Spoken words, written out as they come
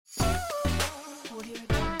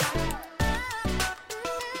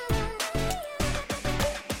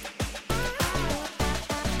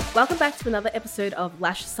Welcome back to another episode of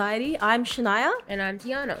Lash Society. I'm Shania. And I'm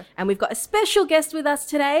Tiana. And we've got a special guest with us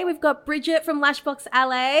today. We've got Brigette from Lashbox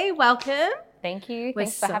LA. Welcome. Thank you.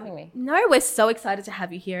 Thanks for having me. No, we're so excited to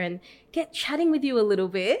have you here and get chatting with you a little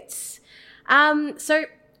bit. So,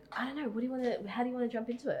 I don't know, how do you want to jump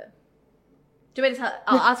into it? Do you want me to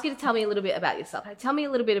I'll ask you to tell me a little bit about yourself. Tell me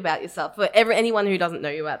a little bit about yourself for anyone who doesn't know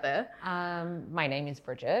you out there. My name is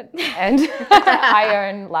Brigette and I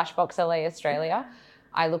own Lashbox LA Australia.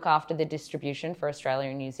 I look after the distribution for Australia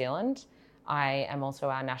and New Zealand. I am also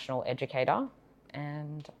our national educator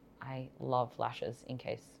and I love lashes in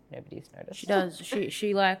case nobody's noticed. She does.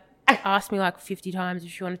 She like asked me like 50 times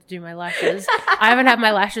if she wanted to do my lashes. I haven't had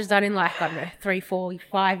my lashes done in like, I don't know, 3, 4,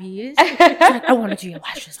 5 years. She's like, I want to do your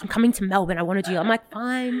lashes. I'm coming to Melbourne. I want to do. I'm like,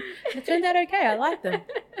 fine. It turned out okay. I like them.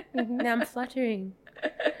 Now I'm flattering.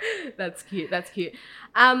 That's cute.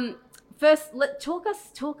 First, talk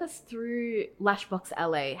us through Lashbox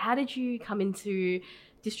LA. How did you come into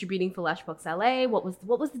distributing for Lashbox LA? What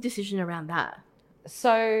was the decision around that?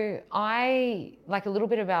 So I, like a little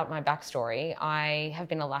bit about my backstory, I have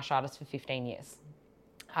been a lash artist for 15 years.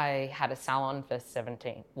 I had a salon for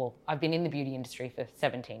 17. Well, I've been in the beauty industry for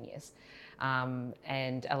 17 years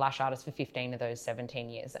and a lash artist for 15 of those 17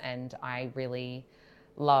 years. And I really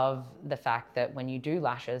love the fact that when you do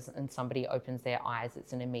lashes and somebody opens their eyes,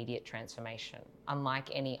 it's an immediate transformation. Unlike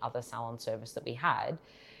any other salon service that we had,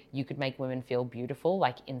 you could make women feel beautiful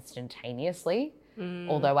like instantaneously.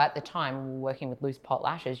 Although at the time when we were working with loose pot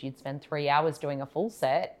lashes, you'd spend 3 hours doing a full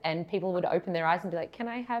set and people would open their eyes and be like, can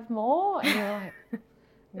I have more? And you're like,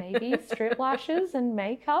 maybe strip lashes and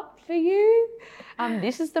makeup for you.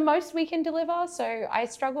 This is the most we can deliver. So I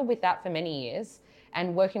struggled with that for many years.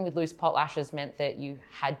 And working with loose pot lashes meant that you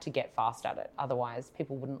had to get fast at it. Otherwise,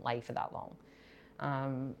 people wouldn't lay for that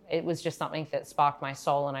long. It was just something that sparked my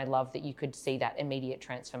soul, and I love that you could see that immediate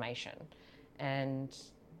transformation. And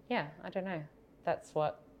yeah, I don't know. That's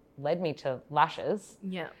what led me to lashes.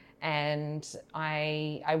 Yeah. And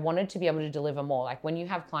I wanted to be able to deliver more. Like when you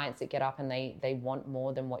have clients that get up and they want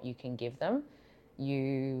more than what you can give them,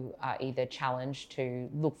 you are either challenged to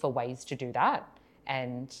look for ways to do that.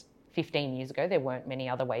 And 15 years ago, there weren't many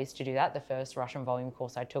other ways to do that. The first Russian volume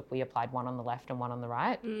course I took, we applied one on the left and one on the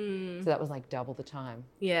right. So that was like double the time.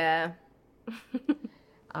 Yeah.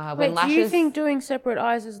 Wait, do you think doing separate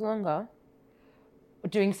eyes is longer?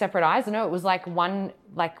 Doing separate eyes? No, it was like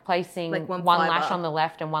placing one lash on the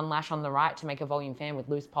left and one lash on the right to make a volume fan with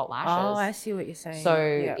loose pot lashes. Oh, I see what you're saying. So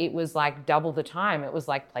It was like double the time. It was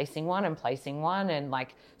like placing one and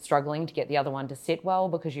like struggling to get the other one to sit well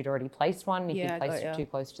because you'd already placed one if you placed it too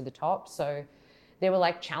close to the top. So there were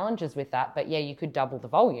like challenges with that. But yeah, you could double the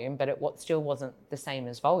volume, but it still wasn't the same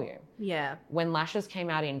as volume. Yeah. When lashes came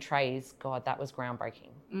out in trays, God, that was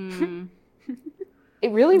groundbreaking. It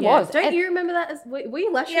really was. Don't you remember that? Were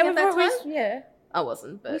you lashing at that time? Yeah. I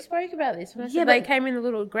wasn't, but... We spoke about this when I said they came in the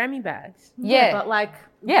little Grammy bags. Yeah, but like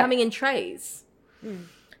coming in trays.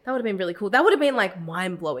 That would have been really cool. That would have been like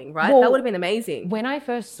mind-blowing, right? Well, that would have been amazing. When I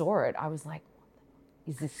first saw it, I was like,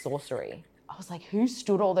 is this sorcery? I was like, who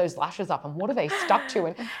stood all those lashes up and what are they stuck to?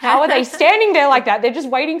 And how are they standing there like that? They're just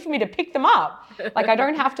waiting for me to pick them up. Like I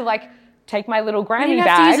don't have to like... take my little Grammy bag. You don't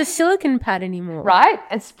have to use a silicone pad anymore. Right?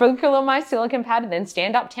 And sprinkle on my silicone pad and then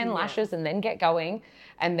stand up 10 lashes and then get going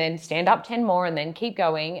and then stand up 10 more and then keep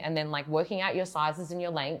going and then like working out your sizes and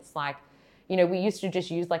your lengths. Like, you know, we used to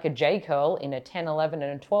just use like a J curl in a 10, 11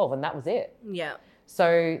 and a 12 and that was it. Yeah.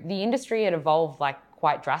 So the industry had evolved like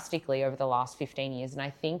quite drastically over the last 15 years. And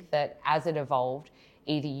I think that as it evolved,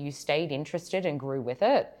 either you stayed interested and grew with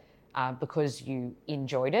it because you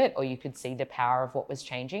enjoyed it or you could see the power of what was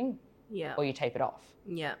changing. Yeah. Or you tape it off.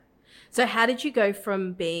 Yeah. So how did you go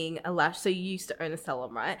from being a lash... So you used to own a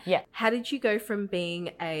salon, right? Yeah. How did you go from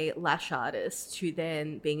being a lash artist to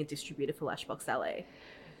then being a distributor for Lashbox LA?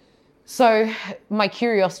 So my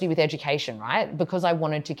curiosity with education, right? Because I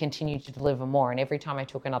wanted to continue to deliver more. And every time I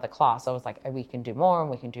took another class, I was like, oh, we can do more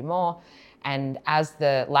and we can do more. And as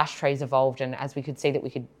the lash trays evolved and as we could see that we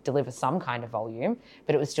could deliver some kind of volume,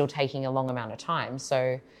 but it was still taking a long amount of time.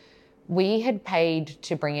 So... we had paid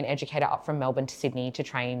to bring an educator up from Melbourne to Sydney to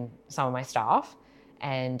train some of my staff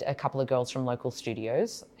and a couple of girls from local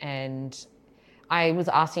studios. And I was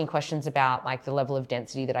asking questions about like the level of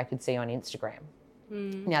density that I could see on Instagram.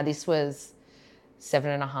 Now, this was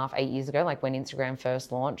 7.5, 8 years ago, like when Instagram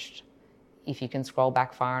first launched. If you can scroll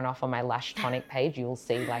back far enough on my Lash Tonic page, you will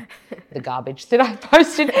see like the garbage that I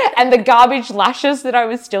posted and the garbage lashes that I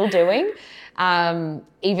was still doing,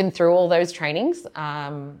 even through all those trainings.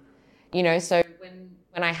 You know, so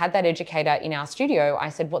When I had that educator in our studio, I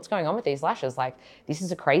said, what's going on with these lashes? Like, this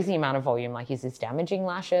is a crazy amount of volume. Like, is this damaging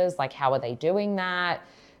lashes? Like, how are they doing that?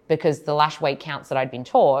 Because the lash weight counts that I'd been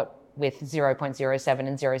taught with 0.07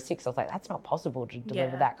 and 0.6, I was like, that's not possible to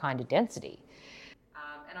deliver that kind of density.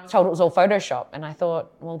 And I was told it was all Photoshop. And I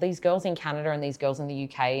thought, well, these girls in Canada and these girls in the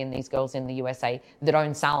UK and these girls in the USA that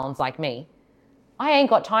own salons like me, I ain't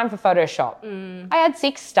got time for Photoshop. I had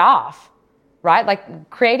 6 staff. Right?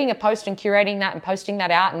 Like creating a post and curating that and posting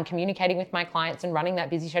that out and communicating with my clients and running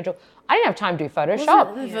that busy schedule. I didn't have time to do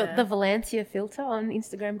Photoshop. The Valencia filter on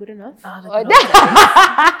Instagram good enough?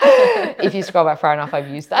 If you scroll back far enough, I've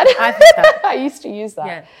used that. I used to use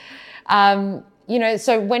that. Yeah.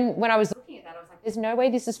 So when I was looking at that, I was like, there's no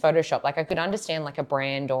way this is Photoshop. Like I could understand like a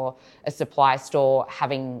brand or a supply store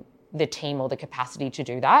having the team or the capacity to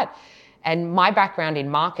do that. And my background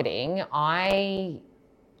in marketing,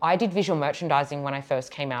 I did visual merchandising when I first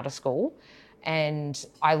came out of school, and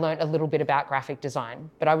I learned a little bit about graphic design,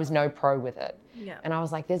 but I was no pro with it. Yeah. And I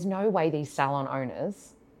was like, there's no way these salon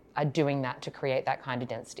owners are doing that to create that kind of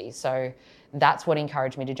density. So that's what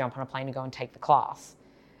encouraged me to jump on a plane and go and take the class.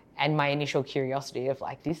 And my initial curiosity of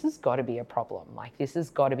like, this has got to be a problem. Like this has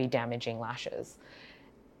got to be damaging lashes.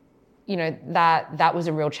 That was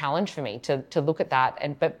a real challenge for me to look at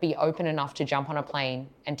that but be open enough to jump on a plane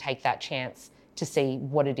and take that chance to see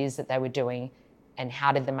what it is that they were doing and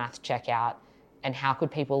how did the math check out and how could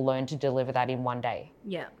people learn to deliver that in one day.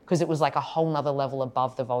 Yeah. Because it was like a whole nother level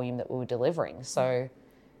above the volume that we were delivering. So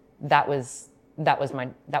that was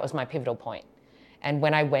my pivotal point. And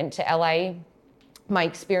when I went to LA, my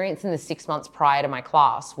experience in the 6 months prior to my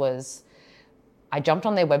class was I jumped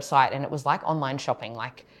on their website and it was like online shopping.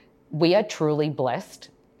 Like we are truly blessed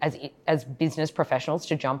as business professionals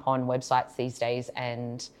to jump on websites these days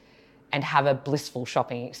and have a blissful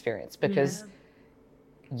shopping experience because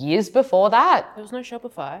years before that... There was no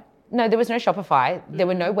Shopify. No, there was no Shopify. There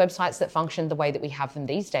were no websites that functioned the way that we have them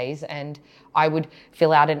these days. And I would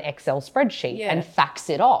fill out an Excel spreadsheet and fax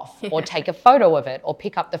it off or take a photo of it or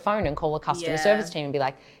pick up the phone and call a customer service team and be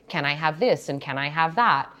like, can I have this and can I have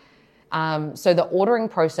that? So the ordering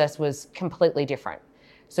process was completely different.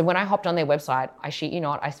 So when I hopped on their website, I shit you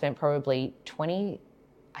not, I spent probably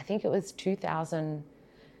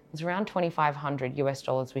it was around $2,500 US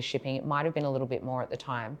with shipping. It might have been a little bit more at the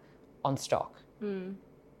time on stock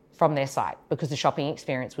from their site because the shopping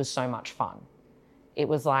experience was so much fun. It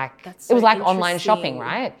was like online shopping,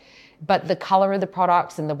 right? But the color of the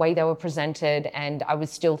products and the way they were presented, and I was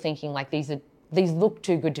still thinking like these look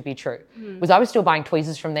too good to be true. Because I was still buying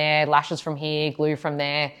tweezers from there, lashes from here, glue from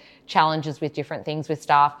there, challenges with different things with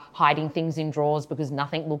staff, hiding things in drawers because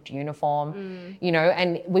nothing looked uniform,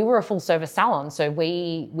 and we were a full service salon. So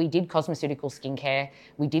we did cosmeceutical skincare,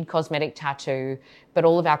 we did cosmetic tattoo, but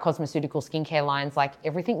all of our cosmeceutical skincare lines, like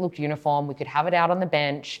everything looked uniform. We could have it out on the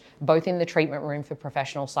bench, both in the treatment room for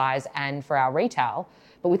professional size and for our retail.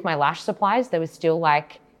 But with my lash supplies, they were still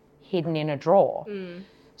like hidden in a drawer.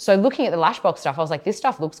 So looking at the Lashbox stuff, I was like, this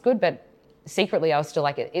stuff looks good, but secretly I was still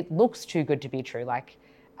like, it looks too good to be true. Like,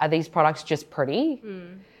 are these products just pretty?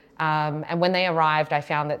 And when they arrived, I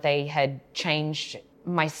found that they had changed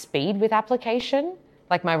my speed with application.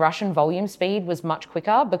 Like my Russian volume speed was much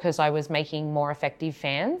quicker because I was making more effective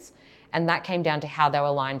fans. And that came down to how they were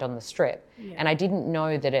lined on the strip. Yeah. And I didn't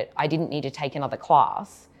know that I didn't need to take another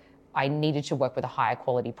class. I needed to work with a higher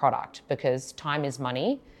quality product because time is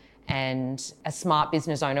money. And a smart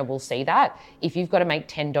business owner will see that. If you've got to make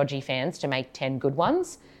 10 dodgy fans to make 10 good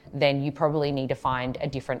ones, then you probably need to find a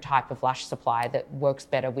different type of lash supply that works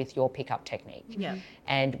better with your pickup technique. Yeah.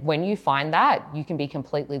 And when you find that, you can be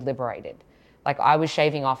completely liberated. Like I was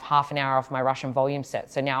shaving off half an hour off my Russian volume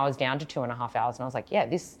set. So now I was down to 2.5 hours and I was like, yeah,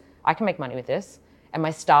 I can make money with this. And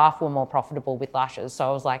my staff were more profitable with lashes. So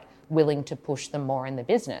I was like willing to push them more in the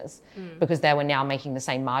business because they were now making the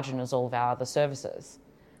same margin as all of our other services.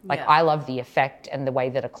 Like I love the effect and the way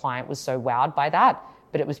that a client was so wowed by that,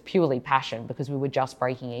 but it was purely passion because we were just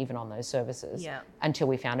breaking even on those services until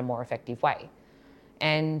we found a more effective way.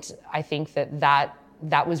 And I think that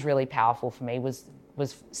was really powerful for me was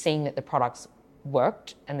seeing that the products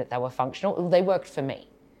worked and that they were functional. They worked for me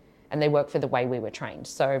and they worked for the way we were trained.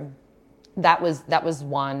 So that was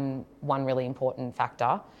one really important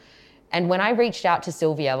factor. And when I reached out to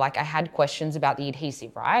Sylvia, like I had questions about the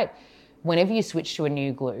adhesive, right? Whenever you switch to a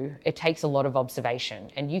new glue, it takes a lot of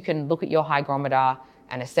observation and you can look at your hygrometer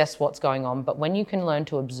and assess what's going on. But when you can learn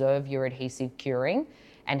to observe your adhesive curing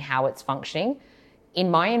and how it's functioning,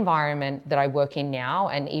 in my environment that I work in now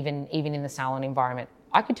and even in the salon environment,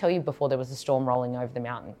 I could tell you before there was a storm rolling over the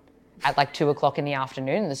mountain at like 2:00 in the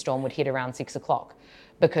afternoon and the storm would hit around 6:00.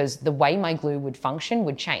 because the way my glue would function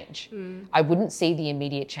would change. I wouldn't see the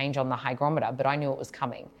immediate change on the hygrometer, but I knew it was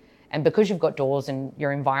coming. And because you've got doors and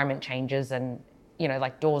your environment changes and, you know,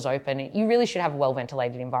 like doors open, you really should have a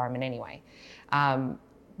well-ventilated environment anyway.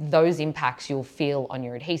 Those impacts you'll feel on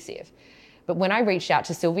your adhesive. But when I reached out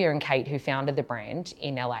to Sylvia and Kate, who founded the brand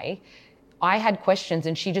in LA, I had questions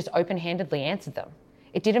and she just open-handedly answered them.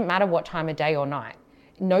 It didn't matter what time of day or night.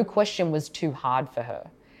 No question was too hard for her.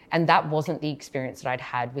 And that wasn't the experience that I'd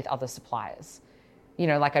had with other suppliers. You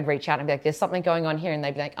know, like I'd reach out and be like, there's something going on here. And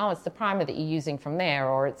they'd be like, oh, it's the primer that you're using from there.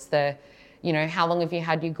 Or it's the, you know, how long have you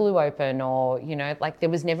had your glue open? Or, you know, like there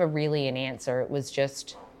was never really an answer. It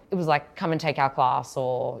was like, come and take our class,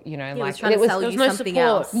 or, you know, like there was no something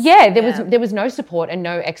else. Yeah, there was no support and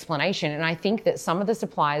no explanation. And I think that some of the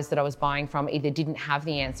suppliers that I was buying from either didn't have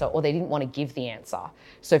the answer or they didn't want to give the answer.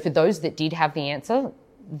 So for those that did have the answer,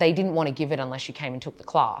 they didn't want to give it unless you came and took the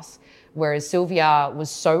class. Whereas Sylvia was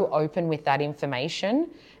so open with that information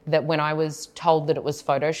that when I was told that it was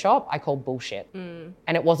Photoshop, I called bullshit. And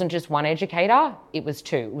it wasn't just one educator, it was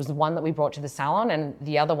two. It was the one that we brought to the salon and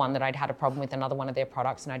the other one that I'd had a problem with another one of their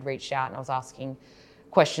products, and I'd reached out and I was asking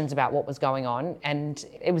questions about what was going on, and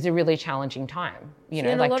it was a really challenging time, you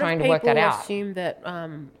know, like trying to work that out. Assume that,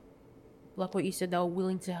 like what you said, they were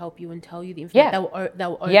willing to help you and tell you the information. They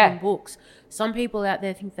were open books. Some people out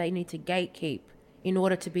there think they need to gatekeep in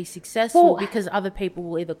order to be successful, because other people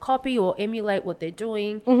will either copy or emulate what they're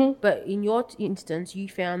doing. But in your instance, you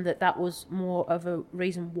found that was more of a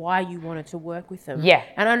reason why you wanted to work with them. Yeah.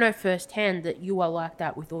 And I know firsthand that you are like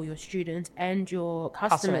that with all your students and your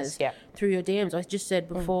customers through your DMs. I just said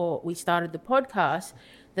before we started the podcast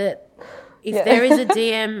that if there is a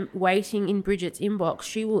DM waiting in Brigitte's inbox,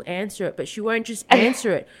 she will answer it, but she won't just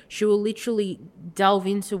answer it. She will literally delve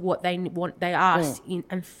into what they asked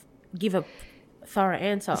and give a thorough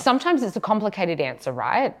answer. Sometimes it's a complicated answer,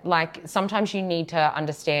 right? Like sometimes you need to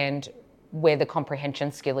understand where the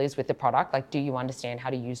comprehension skill is with the product. Like, do you understand how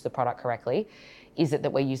to use the product correctly? Is it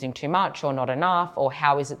that we're using too much or not enough? Or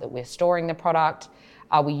how is it that we're storing the product?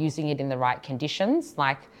 Are we using it in the right conditions?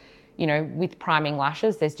 Like, you know, with priming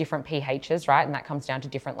lashes, there's different pHs, right? And that comes down to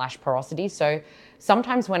different lash porosity. So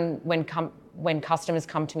sometimes when customers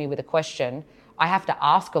come to me with a question, I have to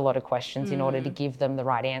ask a lot of questions in order to give them the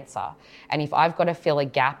right answer. And if I've got to fill a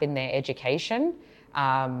gap in their education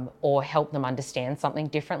or help them understand something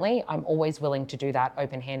differently, I'm always willing to do that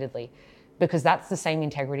open-handedly, because that's the same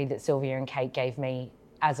integrity that Sylvia and Kate gave me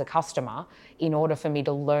as a customer in order for me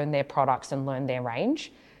to learn their products and learn their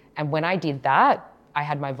range. And when I did that, I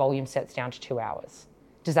had my volume sets down to 2 hours.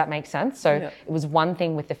 Does that make sense? So it was one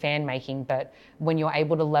thing with the fan making, but when you're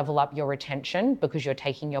able to level up your retention because you're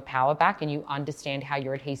taking your power back and you understand how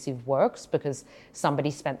your adhesive works because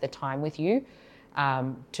somebody spent the time with you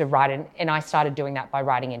to write and I started doing that by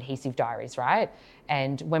writing adhesive diaries, right?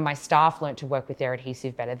 And when my staff learned to work with their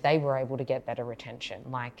adhesive better, they were able to get better retention.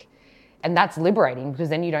 And that's liberating because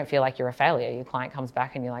then you don't feel like you're a failure. Your client comes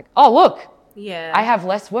back and you're like, oh, look, I have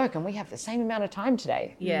less work and we have the same amount of time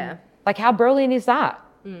today. Like, how brilliant is that?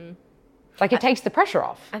 Like, it takes the pressure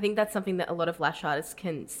off. I think that's something that a lot of lash artists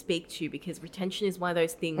can speak to, because retention is one of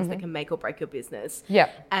those things that can make or break your business.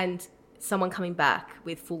 And someone coming back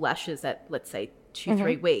with full lashes at, let's say,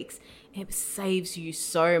 2-3 weeks, it saves you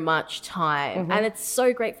so much time. And it's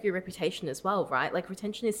so great for your reputation as well, right? Like,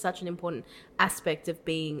 retention is such an important aspect of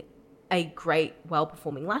being a great,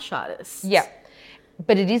 well-performing lash artist.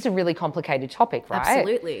 But it is a really complicated topic, right?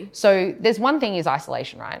 Absolutely. So there's one thing is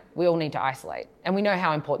isolation, right? We all need to isolate. And we know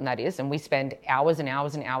how important that is. And we spend hours and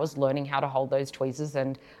hours and hours learning how to hold those tweezers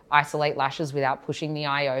and isolate lashes without pushing the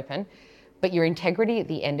eye open. But your integrity at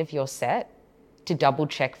the end of your set to double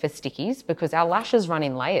check for stickies, because our lashes run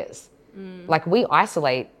in layers. Like, we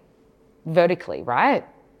isolate vertically, right?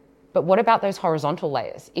 But what about those horizontal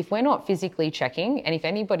layers? If we're not physically checking, and if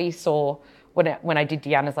anybody saw when I did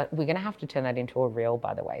Deanna's, like, we're going to have to turn that into a reel,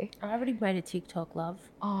 by the way. I already made a TikTok, love.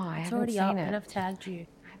 Oh, I haven't already seen up it. And I've tagged you.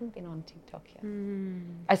 I haven't been on TikTok yet.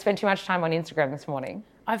 I spent too much time on Instagram this morning.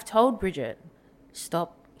 I've told Brigitte,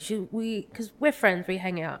 stop. Because we're friends, we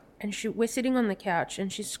hang out, and we're sitting on the couch,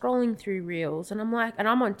 and she's scrolling through reels, and I'm like, and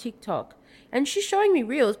I'm on TikTok, and she's showing me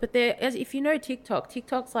reels, but if you know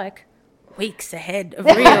TikTok's like weeks ahead of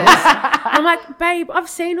reels. I'm like, babe, I've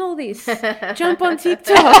seen all this. Jump on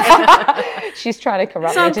TikTok. She's trying to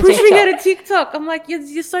corrupt me to TikTok. So I'm pushing her to TikTok. I'm like,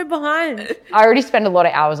 you're so behind. I already spend a lot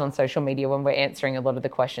of hours on social media when we're answering a lot of the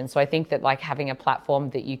questions. So I think that, like, having a platform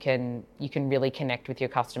that you can really connect with your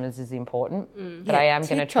customers is important. But I am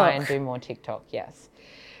going to try and do more TikTok, yes.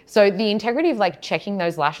 So the integrity of, like, checking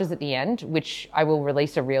those lashes at the end, which I will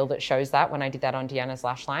release a reel that shows that when I did that on Deanna's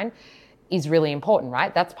lash line, is really important,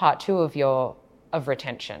 right? That's part 2 of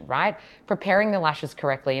retention, right? Preparing the lashes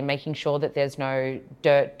correctly and making sure that there's no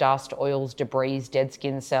dirt, dust, oils, debris, dead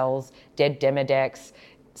skin cells, dead Demodex,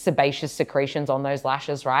 sebaceous secretions on those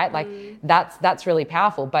lashes, right? Like that's really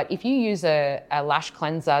powerful. But if you use a lash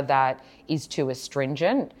cleanser that is too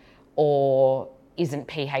astringent or isn't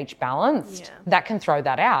pH balanced, that can throw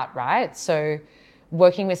that out, right? So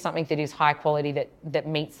working with something that is high quality that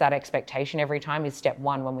meets that expectation every time is step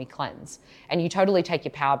 1 when we cleanse. And you totally take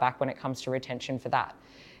your power back when it comes to retention for that.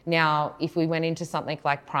 Now, if we went into something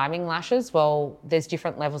like priming lashes, well, there's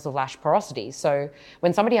different levels of lash porosity. So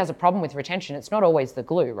when somebody has a problem with retention, it's not always the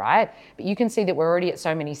glue, right? But you can see that we're already at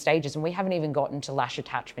so many stages and we haven't even gotten to lash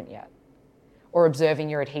attachment yet, or observing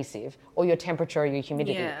your adhesive or your temperature or your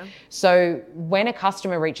humidity. Yeah. So when a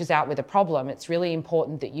customer reaches out with a problem, it's really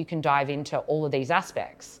important that you can dive into all of these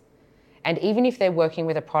aspects. And even if they're working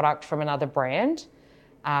with a product from another brand,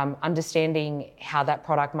 understanding how that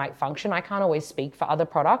product might function. I can't always speak for other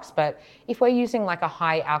products, but if we're using like a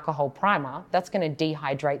high alcohol primer, that's going to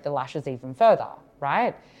dehydrate the lashes even further,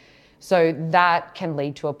 right? So that can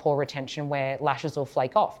lead to a poor retention where lashes will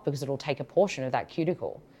flake off because it'll take a portion of that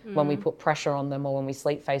cuticle when we put pressure on them or when we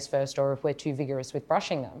sleep face first or if we're too vigorous with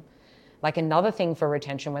brushing them. Like another thing for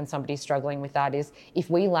retention when somebody's struggling with that is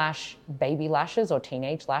if we lash baby lashes or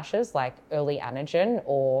teenage lashes like early anagen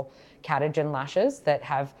or catagen lashes that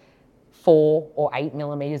have 4 or 8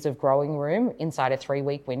 millimeters of growing room inside a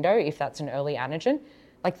 3-week window, if that's an early anagen,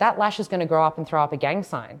 like that lash is going to grow up and throw up a gang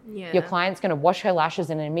sign. Yeah. Your client's going to wash her lashes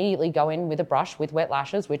and immediately go in with a brush with wet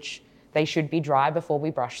lashes, which they should be dry before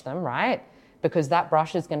we brush them, right? Because that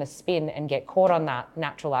brush is going to spin and get caught on that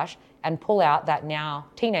natural lash and pull out that now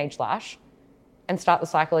teenage lash and start the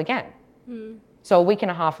cycle again. So a week and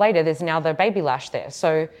a half later, there's now the baby lash there.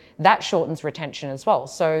 So that shortens retention as well.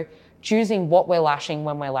 So choosing what we're lashing,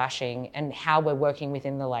 when we're lashing, and how we're working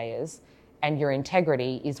within the layers and your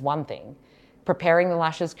integrity is one thing. Preparing the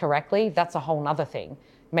lashes correctly, that's a whole nother thing.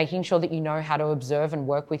 Making sure that you know how to observe and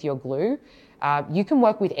work with your glue. You can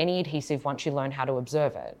work with any adhesive once you learn how to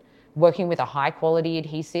observe it. Working with a high quality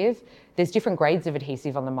adhesive, there's different grades of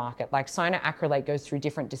adhesive on the market. Like cyanoacrylate goes through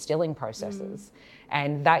different distilling processes.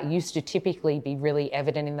 And that used to typically be really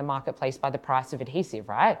evident in the marketplace by the price of adhesive,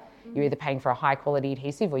 right? You're either paying for a high quality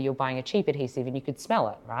adhesive or you're buying a cheap adhesive and you could smell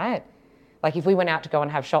it, right? Like if we went out to go and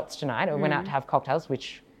have shots tonight or went out to have cocktails,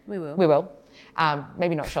 which we will.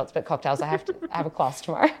 Maybe not shots, but cocktails. I have a class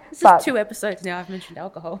tomorrow. This is 2 episodes now I've mentioned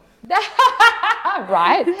alcohol.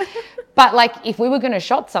 Right? But like if we were going to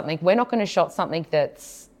shot something, we're not going to shot something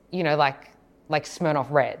that's, you know, like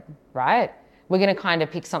Smirnoff Red, right? We're going to kind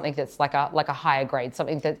of pick something that's like a higher grade,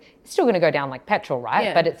 something that's still going to go down like petrol, right?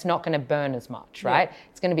 Yeah. But it's not going to burn as much, right? Yeah.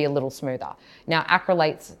 It's going to be a little smoother. Now,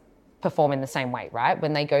 acrylates perform in the same way, right?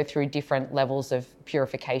 When they go through different levels of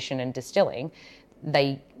purification and distilling,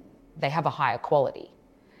 they have a higher quality.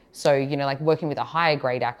 So, you know, like working with a higher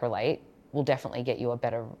grade acrylate will definitely get you a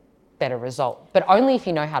better result, but only if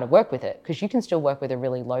you know how to work with it, because you can still work with a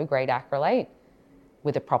really low grade acrylate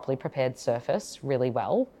with a properly prepared surface really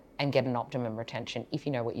well and get an optimum retention if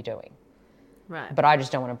you know what you're doing. Right. But I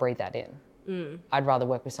just don't want to breathe that in. I'd rather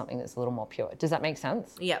work with something that's a little more pure. Does that make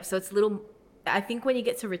sense? Yeah. So it's I think when you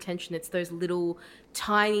get to retention, it's those little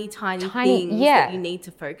tiny things that you need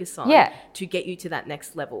to focus on to get you to that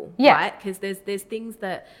next level, right? Because there's things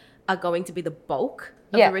that are going to be the bulk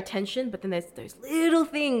of the retention, but then there's those little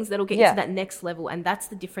things that'll get you to that next level, and that's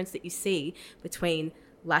the difference that you see between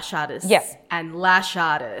lash artists and lash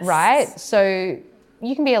artists. Right. So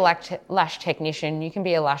you can be a lash technician, you can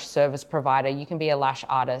be a lash service provider, you can be a lash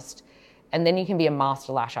artist, and then you can be a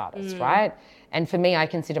master lash artist, right? And for me, I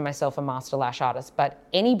consider myself a master lash artist, but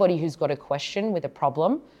anybody who's got a question with a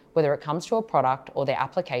problem, whether it comes to a product or their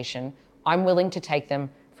application, I'm willing to take them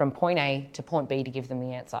from point A to point B to give them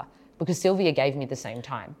the answer. Because Sylvia gave me the same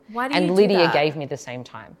time. Why do you do Lydia that? gave me the same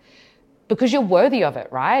time. Because you're worthy of it,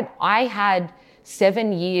 right? I had 7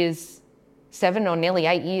 or nearly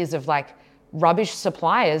 8 years of like rubbish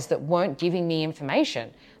suppliers that weren't giving me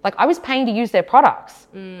information. Like I was paying to use their products.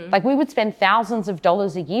 Like we would spend thousands of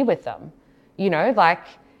dollars a year with them, you know, like,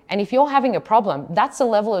 and if you're having a problem, that's the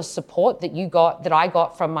level of support that I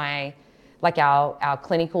got from our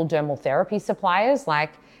clinical dermal therapy suppliers,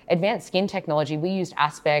 like Advanced Skin Technology. We used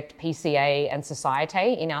Aspect, PCA and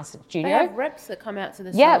Societe in our studio. They have reps that come out to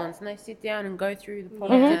the salons and they sit down and go through the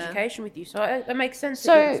product education with you. So it makes sense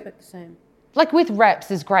that you expect the same. Like with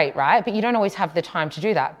reps is great, right? But you don't always have the time to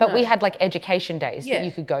do that. But we had like education days that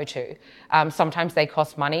you could go to. Sometimes they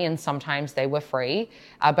cost money and sometimes they were free.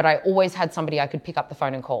 But I always had somebody I could pick up the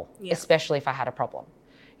phone and call, especially if I had a problem.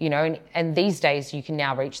 you know, and these days you can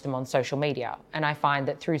now reach them on social media. And I find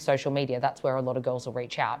that through social media, that's where a lot of girls will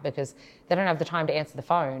reach out because they don't have the time to answer the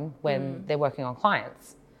phone when they're working on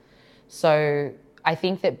clients. So I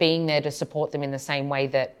think that being there to support them in the same way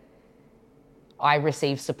that I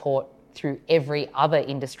receive support through every other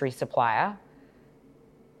industry supplier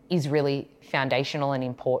is really foundational and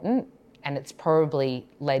important. And it's probably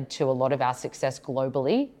led to a lot of our success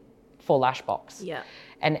globally for Lashbox. Yeah.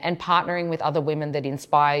 And partnering with other women that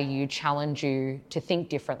inspire you, challenge you to think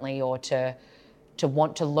differently or to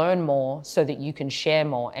want to learn more so that you can share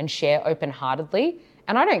more and share open-heartedly.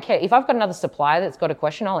 And I don't care. If I've got another supplier that's got a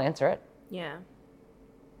question, I'll answer it. Yeah.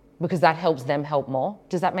 Because that helps them help more.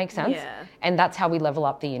 Does that make sense? Yeah. And that's how we level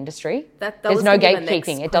up the industry. That There's was no gonna be my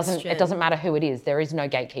gatekeeping. next It doesn't matter who it is. There is no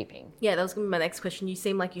gatekeeping. Yeah, that was going to be my next question. You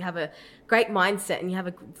seem like you have a great mindset and you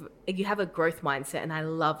have a growth mindset, and I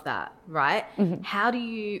love that, right? Mm-hmm. How do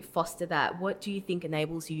you foster that? What do you think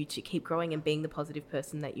enables you to keep growing and being the positive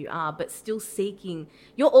person that you are, but still seeking,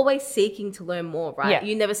 you're always seeking to learn more, right? Yeah.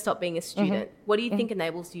 You never stop being a student. What do you think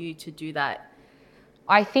enables you to do that?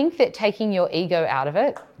 I think that taking your ego out of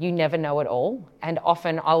it, you never know it all. And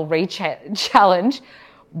often I'll challenge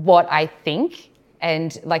what I think.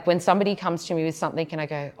 And like when somebody comes to me with something and I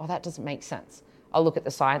go, oh, that doesn't make sense. I'll look at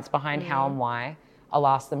the science behind how and why. I'll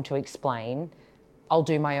ask them to explain. I'll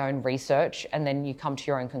do my own research and then you come to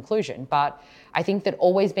your own conclusion. But I think that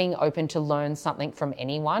always being open to learn something from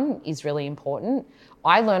anyone is really important.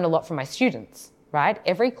 I learn a lot from my students, right?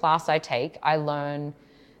 Every class I take, I learn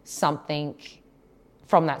something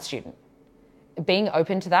from that student. Being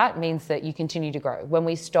open to that means that you continue to grow. When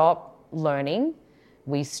we stop learning,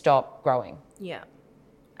 we stop growing. Yeah,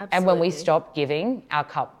 absolutely. And when we stop giving, our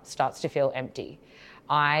cup starts to feel empty.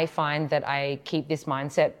 I find that I keep this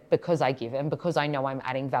mindset because I give and because I know I'm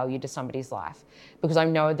adding value to somebody's life, because I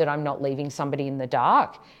know that I'm not leaving somebody in the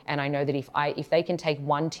dark. And I know that if they can take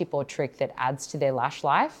one tip or trick that adds to their lash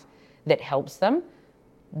life, that helps them,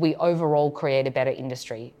 we overall create a better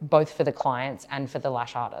industry, both for the clients and for the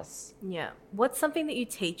lash artists. Yeah. What's something that you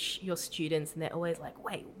teach your students and they're always like,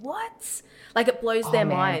 wait, what? Like it blows their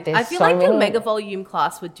mind. I feel like your mega volume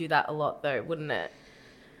class would do that a lot though, wouldn't it?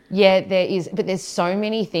 Yeah, there is. But there's so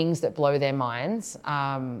many things that blow their minds.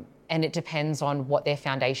 And it depends on what their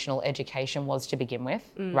foundational education was to begin with,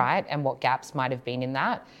 right? And what gaps might have been in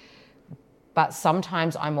that. But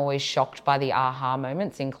sometimes I'm always shocked by the aha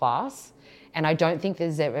moments in class. And I don't think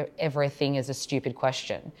there's ever a thing as a stupid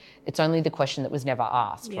question. It's only the question that was never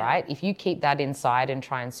asked, right? If you keep that inside and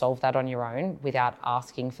try and solve that on your own without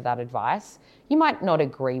asking for that advice, you might not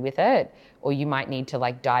agree with it, or you might need to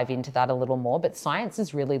like dive into that a little more, but science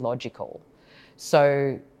is really logical.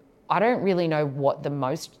 So I don't really know what the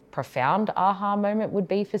most profound aha moment would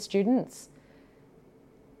be for students,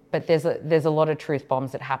 but there's a lot of truth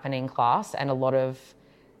bombs that happen in class and a lot of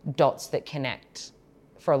dots that connect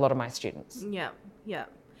for a lot of my students. Yeah, yeah.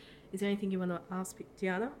 Is there anything you want to ask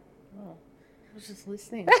Deanna? Oh, I was just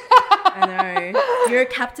listening. I know. You're a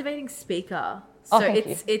captivating speaker. So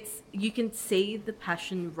thank you can see the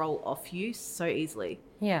passion roll off you so easily.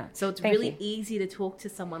 Yeah. So it's Thank really you. easy to talk to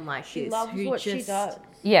someone like She this loves who what just, she does.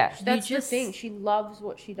 Yeah. That's just- the thing. She loves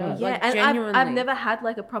what she does. Yeah, like, and genuinely. I've never had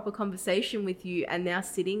like a proper conversation with you, and now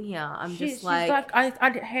sitting here, I'm She's just like, I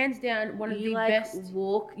hands down one of you the like best.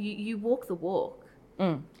 you walk the walk.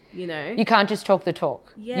 You know, You can't just talk the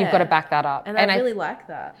talk. Yeah. You've got to back that up. and I really like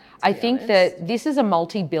that. I think that this is a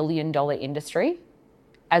multi-billion-dollar industry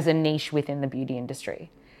as a niche within the beauty industry.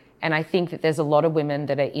 And I think that there's a lot of women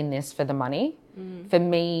that are in this for the money. For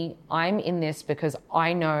me, I'm in this because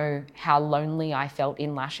I know how lonely I felt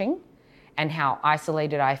in lashing and how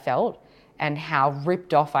isolated I felt and how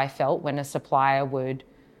ripped off I felt when a supplier would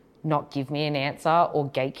not give me an answer or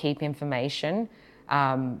gatekeep information.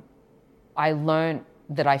 I learned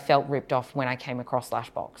that I felt ripped off when I came across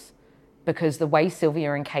Lashbox, because the way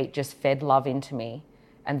Sylvia and Kate just fed love into me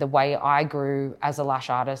and the way I grew as a lash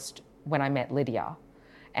artist when I met Lydia,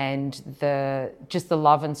 and the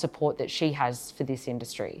love and support that she has for this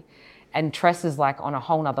industry. And Tress is like on a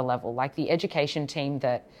whole nother level. Like the education team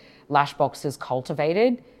that Lashbox has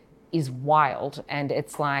cultivated is wild. And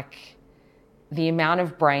it's like the amount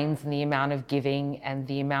of brains and the amount of giving and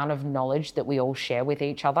the amount of knowledge that we all share with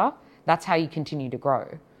each other, that's how you continue to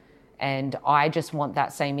grow. And I just want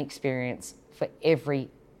that same experience for every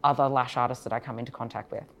other lash artist that I come into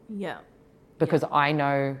contact with. Yeah. Because I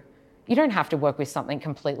know, you don't have to work with something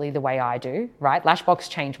completely the way I do, right? Lashbox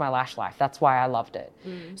changed my lash life. That's why I loved it.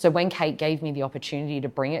 So when Kate gave me the opportunity to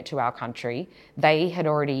bring it to our country, they had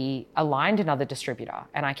already aligned another distributor.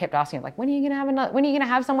 And I kept asking, like, when are you going to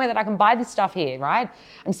have somewhere that I can buy this stuff here, right?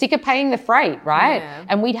 I'm sick of paying the freight, right? Yeah.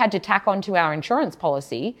 And we'd had to tack onto our insurance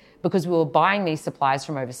policy because we were buying these supplies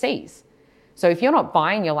from overseas. So if you're not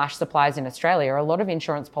buying your lash supplies in Australia, a lot of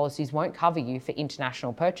insurance policies won't cover you for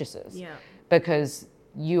international purchases because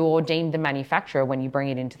you're deemed the manufacturer when you bring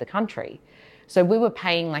it into the country. So we were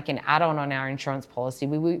paying like an add-on on our insurance policy.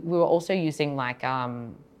 We were also using like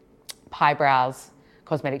Pie Brows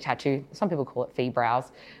cosmetic tattoo. Some people call it Fee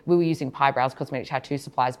Brows. We were using Pie Brows cosmetic tattoo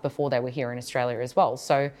supplies before they were here in Australia as well.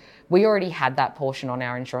 So we already had that portion on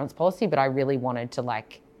our insurance policy, but I really wanted to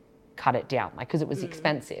like cut it down, like, because it was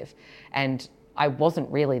expensive. And I wasn't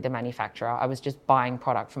really the manufacturer. I was just buying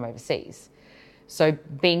product from overseas. So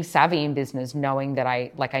being savvy in business, knowing that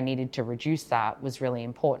I needed to reduce that was really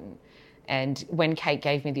important. And when Kate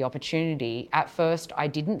gave me the opportunity, at first I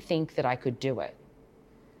didn't think that I could do it.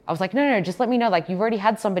 I was like, no, just let me know. Like, you've already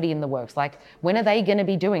had somebody in the works. Like, when are they going to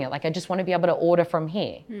be doing it? Like, I just want to be able to order from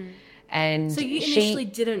here. And so you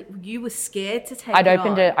initially you were scared to take I'd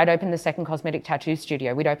it opened the second cosmetic tattoo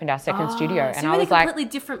studio. We'd opened our second studio. So and you I were was in a like,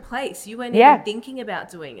 completely different place. You weren't even thinking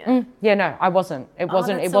about doing it. Yeah, no, I wasn't. It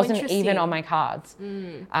wasn't interesting. even on my cards.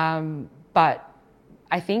 But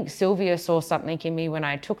I think Sylvia saw something in me when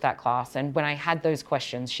I took that class, and when I had those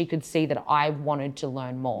questions, she could see that I wanted to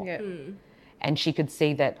learn more. And she could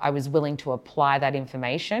see that I was willing to apply that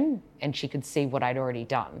information, and she could see what I'd already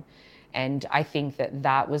done. And I think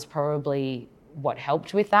that was probably what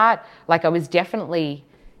helped with that. Like, I was definitely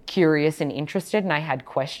curious and interested, and I had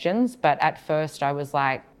questions, but at first I was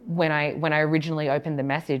like, when I originally opened the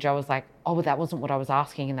message, I was like, oh, but that wasn't what I was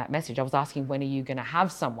asking in that message. I was asking, when are you going to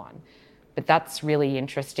have someone? But that's really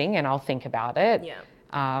interesting, and I'll think about it.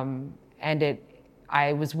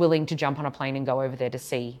 I was willing to jump on a plane and go over there to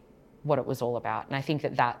see what it was all about. And I think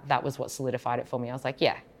that was what solidified it for me. I was like,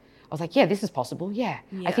 yeah, this is possible. Yeah.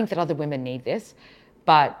 I think that other women need this.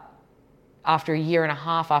 But after a year and a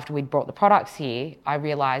half after we'd brought the products here, I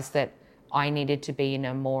realized that I needed to be in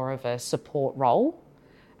a more of a support role.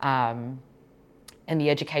 And the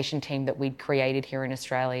education team that we'd created here in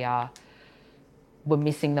Australia were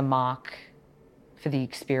missing the mark for the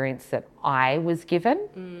experience that I was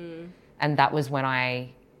given. And that was when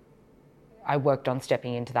I worked on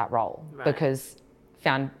stepping into that role, because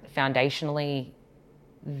foundationally,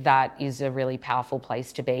 that is a really powerful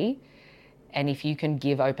place to be. And if you can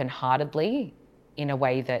give open-heartedly in a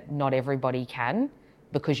way that not everybody can,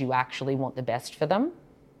 because you actually want the best for them,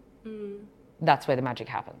 that's where the magic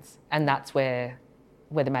happens. And that's where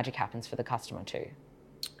the magic happens for the customer too.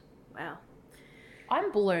 Wow.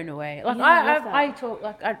 I'm blown away.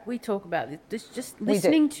 Like, we talk about this. Just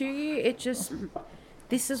listening to you, it just...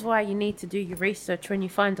 This is why you need to do your research when you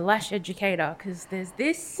find a lash educator, because there's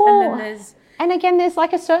this and then there's... And again, there's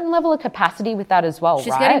like a certain level of capacity with that as well,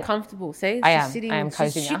 She's right? getting comfortable, see? I am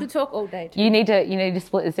cozy now. She could talk all day too. You need to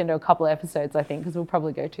split this into a couple of episodes, I think, because we'll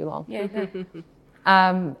probably go too long. Yeah.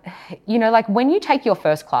 You know, like when you take your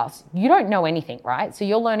first class, you don't know anything, right? So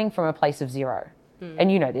you're learning from a place of zero.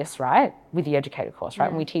 And you know this, right? With the educator course, right?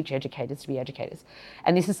 And we teach educators to be educators.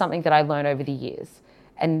 And this is something that I learned over the years.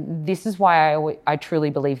 And this is why I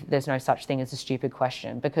truly believe that there's no such thing as a stupid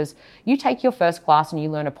question, because you take your first class and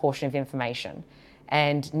you learn a portion of information,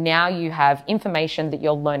 and now you have information that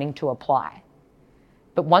you're learning to apply.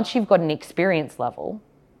 But once you've got an experience level,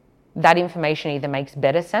 that information either makes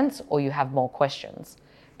better sense or you have more questions.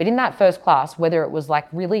 But in that first class, whether it was like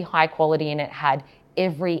really high quality and it had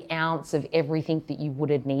every ounce of everything that you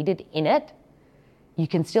would have needed in it, you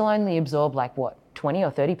can still only absorb like 20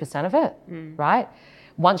 or 30% of it, right?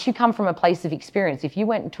 Once you come from a place of experience, if you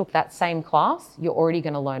went and took that same class, you're already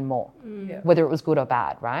going to learn more, whether it was good or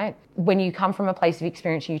bad, right? When you come from a place of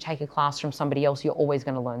experience and you take a class from somebody else, you're always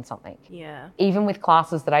going to learn something. Yeah. Even with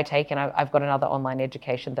classes that I take, and I've got another online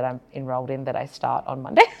education that I'm enrolled in that I start on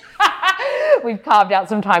Monday. We've carved out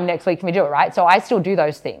some time next week for me to do it, right? So I still do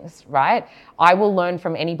those things, right? I will learn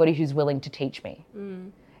from anybody who's willing to teach me.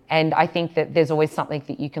 And I think that there's always something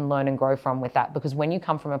that you can learn and grow from with that, because when you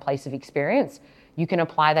come from a place of experience, you can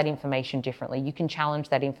apply that information differently. You can challenge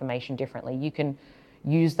that information differently. You can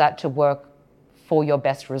use that to work for your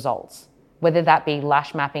best results, whether that be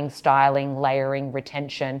lash mapping, styling, layering,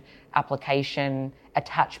 retention, application,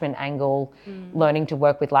 attachment angle, learning to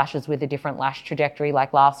work with lashes with a different lash trajectory.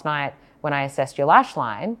 Like last night when I assessed your lash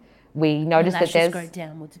line, we noticed that there's... go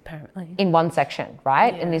downwards apparently. In one section,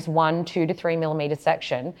 right? In this 1, 2 to 3 millimeter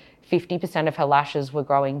section, 50% of her lashes were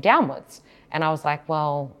growing downwards. And I was like,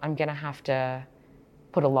 well, I'm going to have to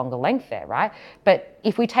put a longer length there, right? But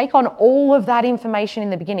if we take on all of that information in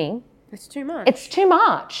the beginning, It's too much. it's too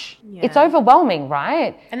much. Yeah. It's overwhelming,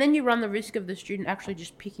 right? And then you run the risk of the student actually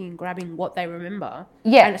just picking and grabbing what they remember.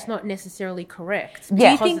 Yeah. And it's not necessarily correct. Do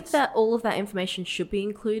Yeah. you think that all of that information should be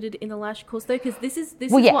included in a Lash course though? Because this is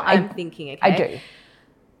yeah, what I'm thinking. Okay, I do.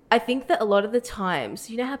 I think that a lot of the times,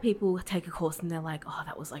 you know how people take a course and they're like, oh,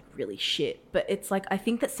 that was like really shit. But it's like, I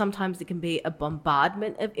think that sometimes it can be a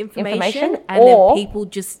bombardment of information and or- then people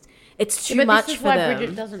just, it's too But much this is for why them.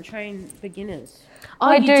 Bridget doesn't train beginners. Oh,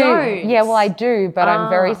 I you do. don't? Yeah, well, I do, but I'm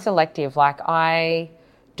very Ah. selective. Like, I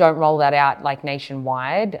don't roll that out like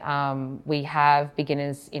nationwide. We have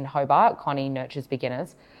beginners in Hobart. Connie nurtures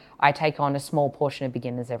beginners. I take on a small portion of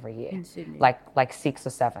beginners every year, In Sydney. like 6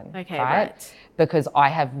 or 7. Okay, right. Because I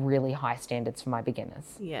have really high standards for my beginners.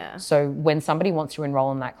 Yeah. So when somebody wants to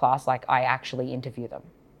enroll in that class, like I actually interview them,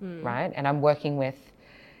 right? And I'm working with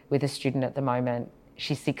a student at the moment.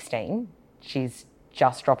 She's 16. She's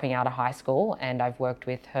just dropping out of high school, and I've worked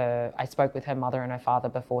with her. I spoke with her mother and her father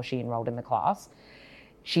before she enrolled in the class.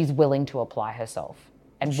 She's willing to apply herself.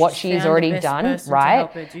 And what she's Found the already best done, person to right?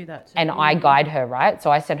 help her do that too. And I guide her, right?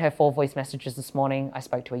 So I sent her 4 voice messages this morning. I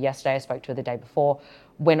spoke to her yesterday. I spoke to her the day before.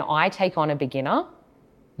 When I take on a beginner,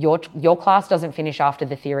 your class doesn't finish after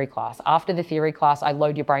the theory class. After the theory class, I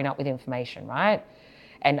load your brain up with information, right?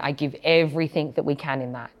 And I give everything that we can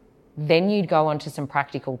in that. Then you'd go on to some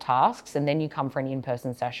practical tasks, and then you come for an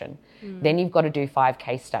in-person session. Then you've got to do 5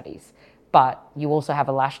 case studies. But you also have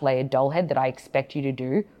a lash layered doll head that I expect you to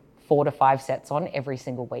do 4 to 5 sets on every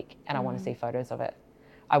single week. And I want to see photos of it.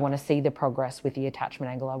 I want to see the progress with the attachment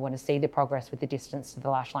angle. I want to see the progress with the distance to the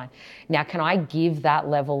lash line. Now, can I give that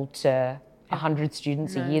level to 100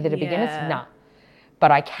 students a year that are beginners? Yeah. No.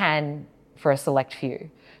 But I can for a select few.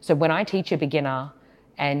 So when I teach a beginner,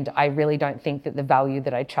 and I really don't think that the value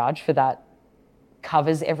that I charge for that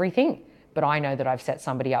covers everything, but I know that I've set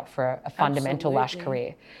somebody up for a fundamental lash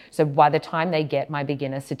career. So by the time they get my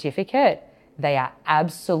beginner certificate, they are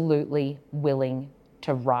absolutely willing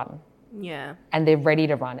to run. Yeah. And they're ready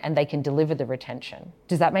to run, and they can deliver the retention.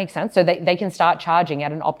 Does that make sense? So they can start charging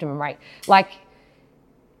at an optimum rate. Like,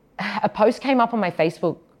 a post came up on my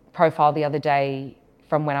Facebook profile the other day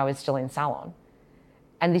from when I was still in salon.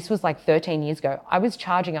 And this was like 13 years ago. I was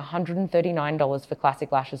charging $139 for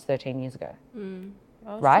classic lashes 13 years ago.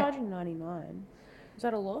 I was right? charging $99. Is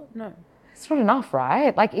that a lot? No. It's not enough,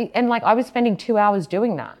 right? Like, and like I was spending 2 hours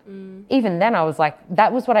doing that. Even then I was like,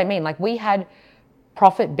 that was what I mean. Like, we had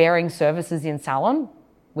profit bearing services in salon,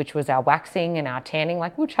 which was our waxing and our tanning.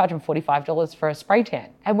 Like, we were charging $45 for a spray tan,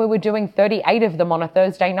 and we were doing 38 of them on a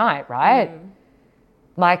Thursday night, right?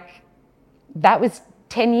 Like, that was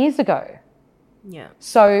 10 years ago. Yeah.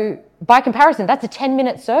 So by comparison, that's a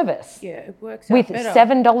 10-minute service. Yeah, it works out With better.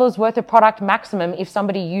 $7 worth of product maximum if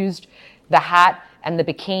somebody used the hat and the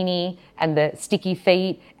bikini and the sticky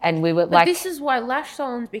feet, and we were But like... this is why lash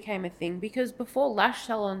salons became a thing, because before lash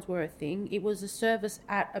salons were a thing, it was a service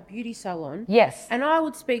at a beauty salon. Yes. And I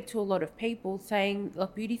would speak to a lot of people saying,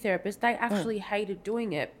 like beauty therapists, they actually hated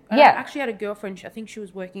doing it. And Yeah. I actually had a girlfriend, I think she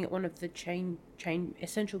was working at one of the chain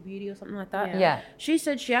Essential Beauty or something like that. Yeah. She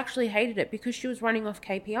said she actually hated it because she was running off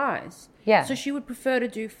KPIs. Yeah. So she would prefer to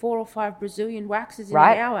do 4 or 5 Brazilian waxes in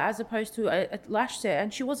Right. an hour as opposed to a lash set.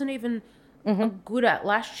 And she wasn't even good at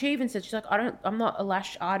lash. She even said, she's like, I'm not a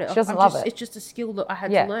lash artist. She doesn't love it. It's just a skill that I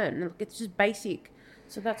had Yeah. to learn. Like, it's just basic.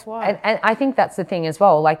 So that's why. And I think that's the thing as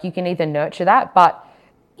well. Like, you can either nurture that, but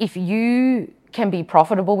if you can be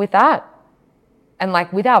profitable with that, and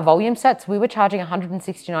like with our volume sets, we were charging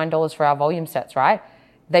 $169 for our volume sets, right?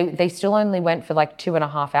 They still only went for like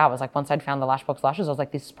 2.5 hours. Like, once I'd found the Lashbox lashes, I was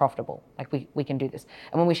like, this is profitable. Like, we can do this.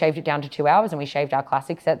 And when we shaved it down to 2 hours and we shaved our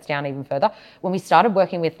classic sets down even further, when we started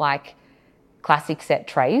working with like classic set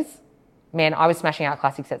trays, man, I was smashing out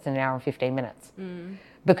classic sets in 1 hour and 15 minutes.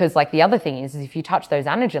 Because like the other thing is if you touch those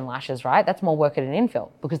anagen lashes, right, that's more work at an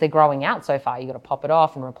infill because they're growing out so far. You got to pop it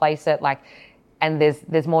off and replace it. Like, and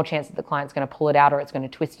there's more chance that the client's going to pull it out or it's going to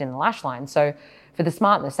twist in the lash line. So for the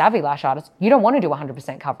smart and the savvy lash artists, you don't want to do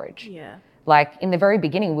 100% coverage. Yeah. Like, in the very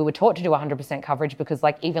beginning, we were taught to do 100% coverage because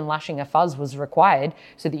like even lashing a fuzz was required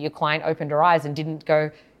so that your client opened her eyes and didn't go,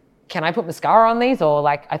 can I put mascara on these? Or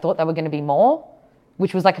like, I thought they were going to be more,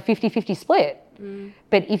 which was like a 50-50 split.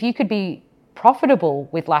 But if you could be profitable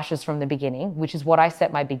with lashes from the beginning, which is what I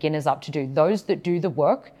set my beginners up to do, those that do the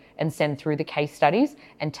work and send through the case studies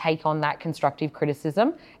and take on that constructive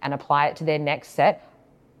criticism and apply it to their next set,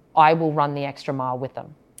 I will run the extra mile with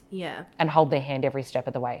them Yeah. and hold their hand every step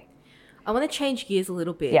of the way. I want to change gears a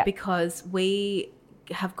little bit Yeah. because we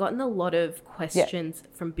have gotten a lot of questions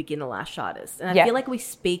from beginner lash artists. And I Yeah. feel like we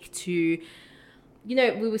speak to, you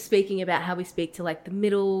know, we were speaking about how we speak to like the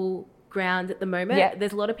middle ground at the moment. Yeah.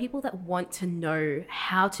 There's a lot of people that want to know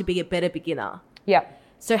how to be a better beginner. Yeah.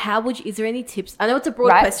 So how would you, is there any tips? I know it's a broad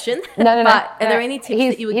Right. question, No. but are there any tips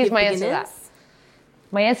that you would here's give my beginners? answer to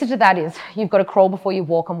that. My answer to that is you've got to crawl before you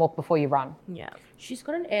walk and walk before you run. Yeah. She's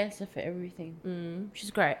got an answer for everything.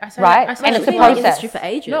 She's great. I say Right? I say And it it's a with been in love. the process. industry for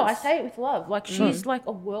ages. No, I say it with love. Like she's like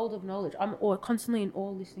a world of knowledge. I'm constantly in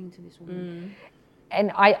awe listening to this woman.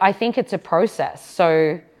 And I think it's a process.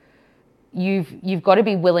 So you've got to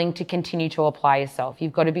be willing to continue to apply yourself.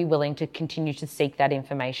 You've got to be willing to continue to seek that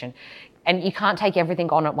information. And you can't take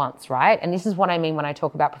everything on at once, right? And this is what I mean when I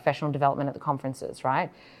talk about professional development at the conferences,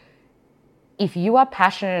 right? If you are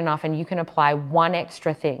passionate enough and you can apply one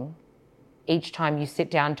extra thing each time you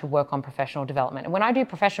sit down to work on professional development. And when I do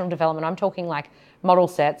professional development, I'm talking like model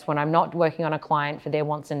sets when I'm not working on a client for their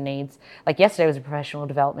wants and needs. Like yesterday was a professional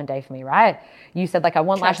development day for me, right? You said like, I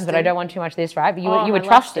want lashes, but I don't want too much this, right? But you were I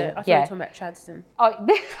trusting. I thought you were talking about Chadston.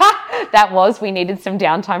 Oh, we needed some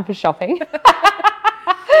downtime for shopping.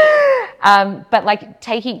 But like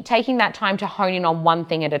taking that time to hone in on one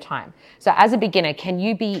thing at a time. So as a beginner, can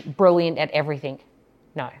you be brilliant at everything?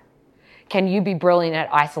 No. Can you be brilliant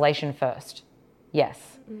at isolation first? Yes.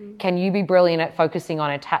 Can you be brilliant at focusing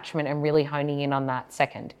on attachment and really honing in on that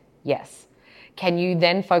second? Yes. Can you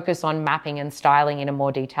then focus on mapping and styling in a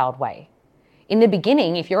more detailed way? In the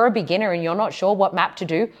beginning, if you're a beginner and you're not sure what map to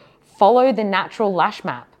do, follow the natural lash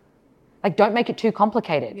map. Like, don't make it too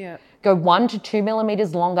complicated. Yeah. Go 1 to 2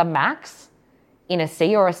 millimeters longer max in a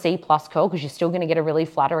C or a C plus curl, because you're still going to get a really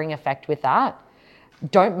flattering effect with that.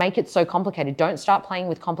 Don't make it so complicated. Don't start playing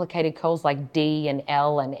with complicated curls like D and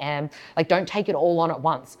L and M. Like, don't take it all on at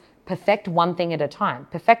once. Perfect one thing at a time.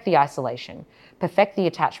 Perfect the isolation. Perfect the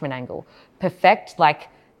attachment angle. Perfect like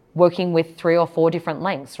working with 3 or 4 different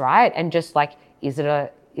lengths, right? And just like, is it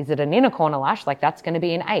an inner corner lash? Like, that's going to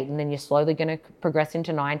be an 8, and then you're slowly going to progress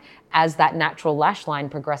into 9 as that natural lash line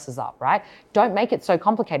progresses up, right? Don't make it so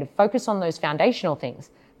complicated. Focus on those foundational things.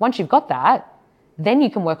 Once you've got that, then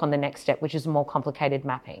you can work on the next step, which is more complicated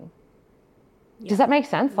mapping. Yeah. Does that make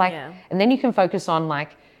sense? Like, yeah. And then you can focus on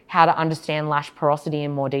like how to understand lash porosity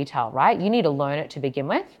in more detail, right? You need to learn it to begin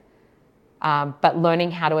with. But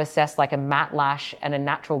learning how to assess like a matte lash and a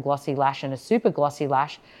natural glossy lash and a super glossy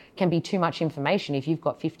lash can be too much information if you've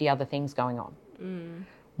got 50 other things going on.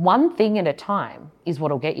 One thing at a time is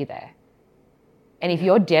what'll get you there. And if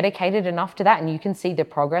you're dedicated enough to that and you can see the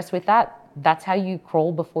progress with that, that's how you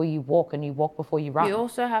crawl before you walk and you walk before you run. You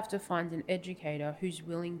also have to find an educator who's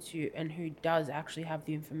willing to and who does actually have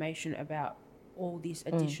the information about all this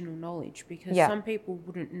additional knowledge, because some people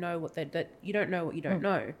wouldn't know that you don't know what you don't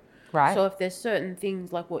know. Right. So if there's certain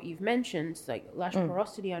things like what you've mentioned, like lash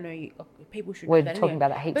porosity, I know people should We're know that talking anyway.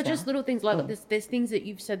 about that heaps But now. just little things like there's things that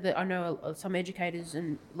you've said that I know some educators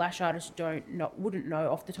and lash artists wouldn't know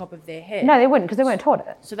off the top of their head. No, they wouldn't, because they weren't taught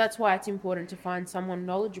it. So that's why it's important to find someone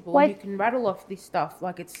knowledgeable Well, who can rattle off this stuff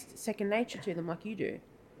like it's second nature to them, like you do.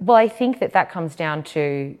 Well, I think that comes down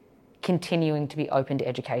to continuing to be open to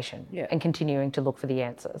education and continuing to look for the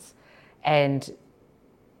answers and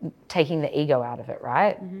taking the ego out of it,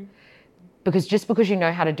 right? Because just because you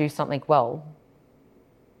know how to do something well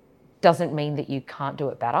doesn't mean that you can't do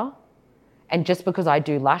it better. And just because I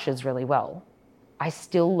do lashes really well, I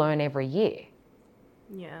still learn every year.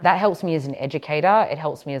 Yeah. That helps me as an educator. It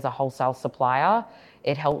helps me as a wholesale supplier.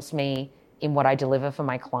 It helps me in what I deliver for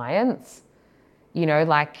my clients. You know,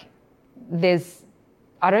 like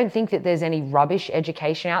I don't think that there's any rubbish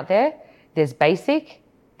education out there. There's basic,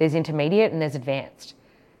 there's intermediate, and there's advanced.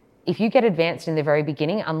 If you get advanced in the very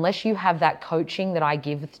beginning, unless you have that coaching that I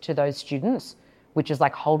give to those students, which is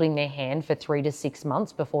like holding their hand for 3 to 6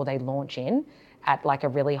 months before they launch in at like a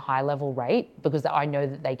really high level rate, because I know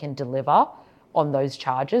that they can deliver on those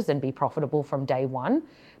charges and be profitable from day one,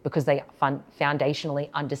 because they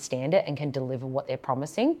foundationally understand it and can deliver what they're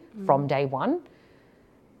promising from day one.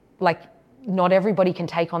 Like, not everybody can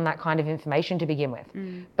take on that kind of information to begin with,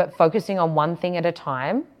 but focusing on one thing at a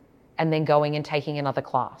time and then going and taking another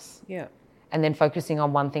class. Yeah. And then focusing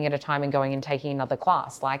on one thing at a time and going and taking another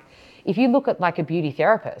class. Like, if you look at like a beauty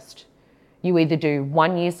therapist, you either do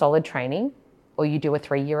 1 year solid training or you do a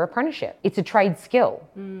 3-year apprenticeship. It's a trade skill.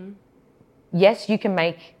 Yes, you can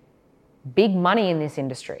make big money in this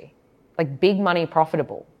industry, like big money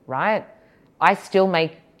profitable, right? I still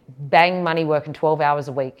make bang money working 12 hours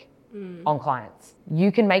a week on clients.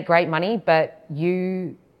 You can make great money, but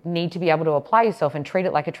you need to be able to apply yourself and treat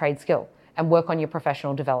it like a trade skill. and work on your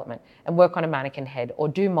professional development and work on a mannequin head or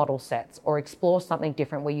do model sets or explore something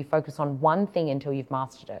different where you focus on one thing until you've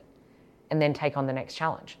mastered it and then take on the next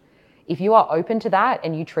challenge. If you are open to that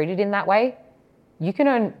and you treat it in that way, you can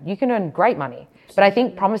earn great money. But I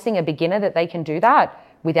think promising a beginner that they can do that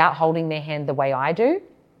without holding their hand the way I do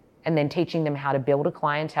and then teaching them how to build a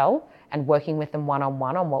clientele and working with them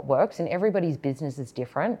one-on-one on what works, and everybody's business is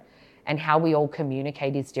different and how we all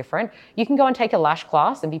communicate is different. You can go and take a Lash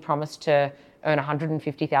class and be promised to earn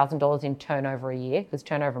 $150,000 in turnover a year, because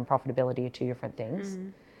turnover and profitability are two different things.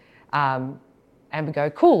 And we go,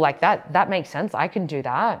 cool, like that makes sense. I can do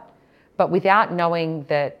that. But without knowing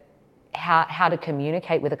that how to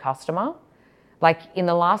communicate with a customer, like in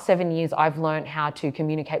the last 7 years, I've learned how to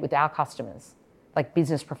communicate with our customers, like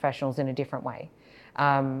business professionals, in a different way.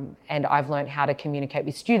 And I've learned how to communicate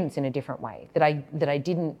with students in a different way that I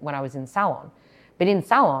didn't when I was in salon. But in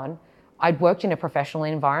salon, I'd worked in a professional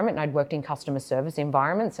environment and I'd worked in customer service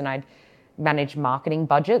environments and I'd managed marketing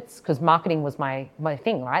budgets, because marketing was my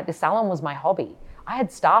thing, right? The salon was my hobby. I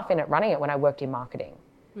had staff in it running it when I worked in marketing,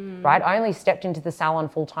 right? I only stepped into the salon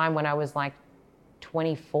full time when I was like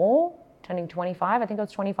 24, turning 25. I think I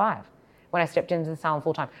was 25 when I stepped into the salon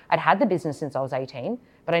full time. I'd had the business since I was 18,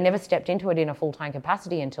 but I never stepped into it in a full-time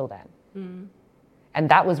capacity until then. And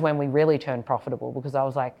that was when we really turned profitable, because I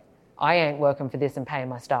was like, I ain't working for this and paying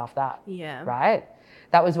my staff that, right?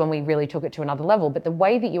 That was when we really took it to another level. But the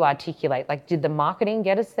way that you articulate, like, did the marketing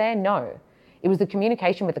get us there? No. It was the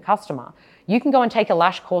communication with the customer. You can go and take a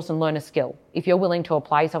Lash course and learn a skill if you're willing to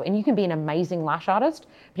apply yourself, and you can be an amazing Lash artist.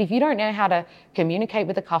 But if you don't know how to communicate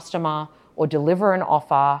with a customer or deliver an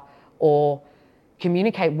offer or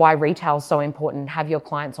communicate why retail is so important, have your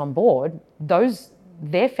clients on board,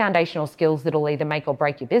 they're foundational skills that'll either make or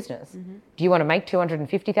break your business. Do you want to make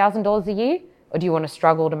 $250,000 a year, or do you want to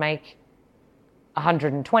struggle to make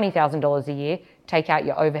 $120,000 a year, take out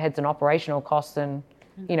your overheads and operational costs, and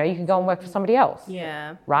you can go and work for somebody else?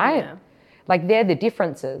 Right? Like, they're the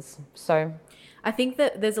differences. So I think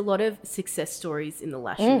that there's a lot of success stories in the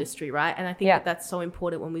lash industry, right? And I think that that's so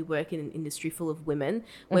important when we work in an industry full of women,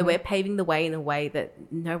 where we're paving the way in a way that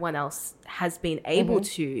no one else has been able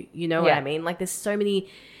to, you know what I mean? Like, there's so many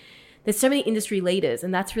industry leaders,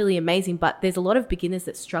 and that's really amazing. But there's a lot of beginners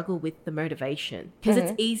that struggle with the motivation, because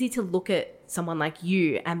it's easy to look at someone like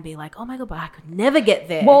you and be like, oh my God, but I could never get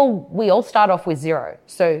there. Well, we all start off with zero.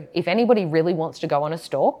 So if anybody really wants to go on a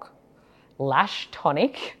stalk, Lash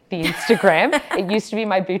Tonic, the Instagram. It used to be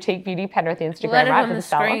my boutique beauty Penrith Instagram, right? For the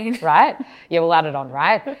salon, right? Yeah, we'll add it on,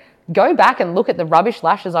 right? Go back and look at the rubbish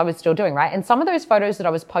lashes I was still doing, right? And some of those photos that I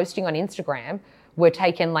was posting on Instagram were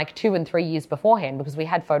taken like 2 and 3 years beforehand, because we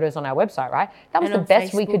had photos on our website, right? That was the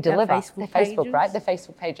best we could deliver. Facebook, right? The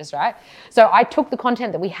Facebook pages, right? So I took the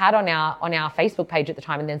content that we had on our Facebook page at the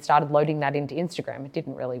time and then started loading that into Instagram. It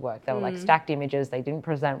didn't really work. They were like stacked images. They didn't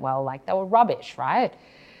present well. Like, they were rubbish, right?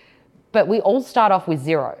 But we all start off with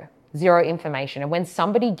zero information. And when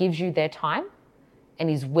somebody gives you their time and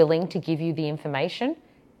is willing to give you the information,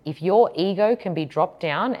 if your ego can be dropped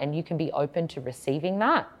down and you can be open to receiving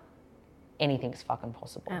that, anything's fucking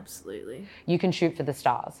possible. Absolutely. You can shoot for the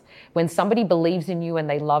stars. When somebody believes in you and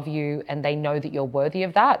they love you and they know that you're worthy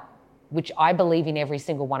of that, which I believe in every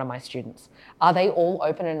single one of my students, are they all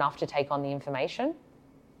open enough to take on the information?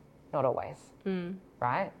 Not always,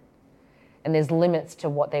 right? And there's limits to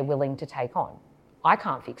what they're willing to take on. I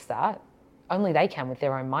can't fix that. Only they can with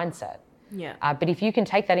their own mindset. Yeah. But if you can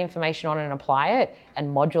take that information on and apply it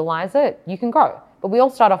and modularize it, you can grow. But we all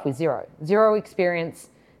start off with zero experience,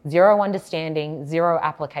 zero understanding, zero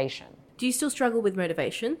application. Do you still struggle with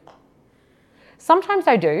motivation? Sometimes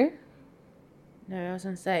I do. No, I was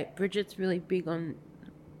going to say, Brigitte's really big on,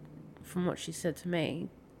 from what she said to me,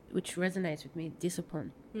 which resonates with me,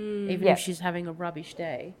 discipline. Even if she's having a rubbish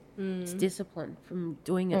day, it's discipline from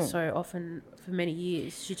doing it so often for many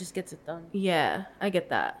years. She just gets it done. Yeah, I get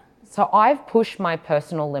that. So I've pushed my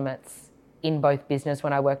personal limits in both business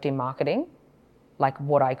when I worked in marketing. Like,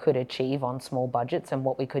 what I could achieve on small budgets and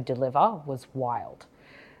what we could deliver was wild.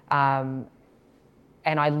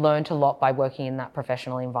 And I learned a lot by working in that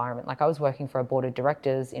professional environment. Like, I was working for a board of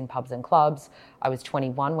directors in pubs and clubs. I was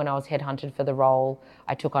 21 when I was headhunted for the role.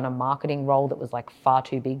 I took on a marketing role that was like far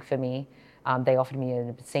too big for me. They offered me an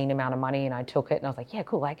obscene amount of money and I took it and I was like, yeah,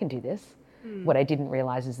 cool, I can do this. What I didn't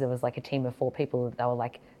realize is there was like a team of 4 people that they were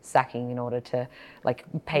like sacking in order to like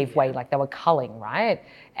pave way, like they were culling, right?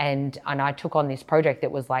 And I took on this project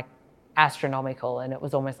that was like astronomical, and it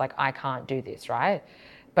was almost like, I can't do this, right?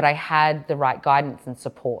 But I had the right guidance and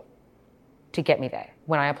support to get me there.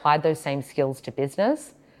 When I applied those same skills to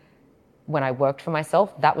business, when I worked for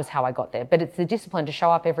myself, that was how I got there. But it's the discipline to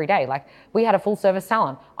show up every day. Like, we had a full service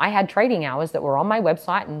salon. I had trading hours that were on my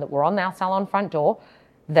website and that were on our salon front door,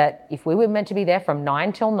 that if we were meant to be there from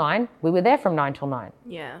 9 till 9, we were there from 9 till 9.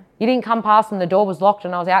 Yeah. You didn't come past and the door was locked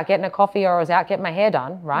and I was out getting a coffee or I was out getting my hair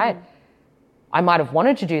done, right? I might have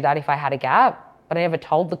wanted to do that if I had a gap, but I never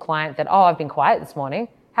told the client that, oh, I've been quiet this morning.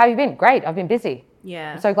 How have you been? Great, I've been busy.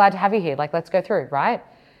 Yeah. I'm so glad to have you here. Like, let's go through, right?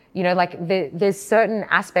 You know, like there's certain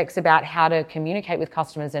aspects about how to communicate with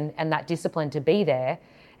customers and that discipline to be there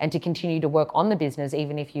and to continue to work on the business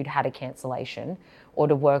even if you'd had a cancellation, or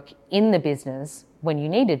to work in the business when you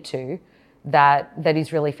needed to, that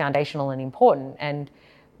is really foundational and important. And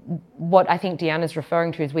what I think Deanna's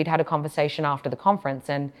referring to is we'd had a conversation after the conference,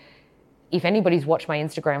 and if anybody's watched my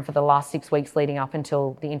Instagram for the last 6 weeks leading up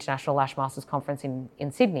until the International Lash Masters Conference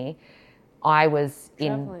in Sydney, I was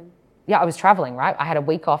I was traveling, right? I had a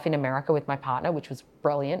week off in America with my partner, which was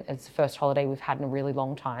brilliant. It's the first holiday we've had in a really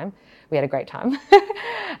long time. We had a great time.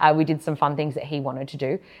 We did some fun things that he wanted to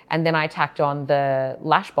do. And then I tacked on the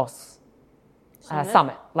Lash Boss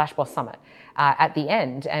Summit, Lash Boss Summit at the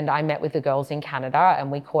end. And I met with the girls in Canada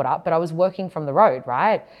and we caught up, but I was working from the road,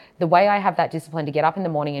 right? The way I have that discipline to get up in the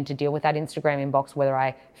morning and to deal with that Instagram inbox, whether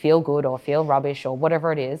I feel good or feel rubbish or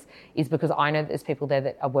whatever it is because I know that there's people there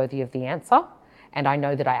that are worthy of the answer. And I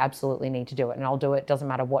know that I absolutely need to do it, and I'll do it, doesn't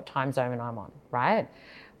matter what time zone I'm on, right?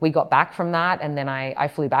 We got back from that, and then I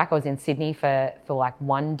flew back. I was in Sydney for like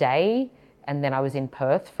 1 day, and then I was in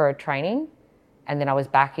Perth for a training, and then I was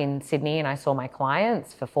back in Sydney and I saw my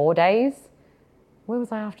clients for 4 days. Where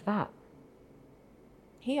was I after that?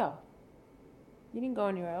 Here. You didn't go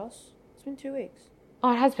anywhere else. It's been 2 weeks.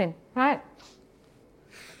 Oh, it has been, right?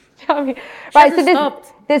 I mean, right,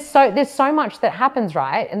 so there's so much that happens,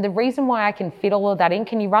 right? And the reason why I can fit all of that in,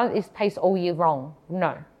 can you run at this pace all year long?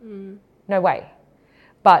 No, no way.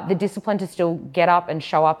 But the discipline to still get up and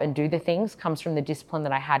show up and do the things comes from the discipline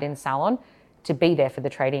that I had in salon, to be there for the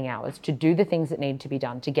trading hours, to do the things that need to be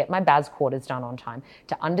done, to get my BAS quarters done on time,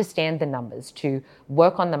 to understand the numbers, to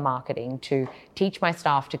work on the marketing, to teach my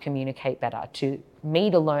staff to communicate better, to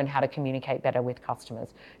learn how to communicate better with customers,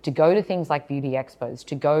 to go to things like beauty expos,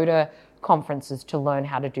 to go to conferences to learn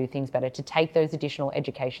how to do things better, to take those additional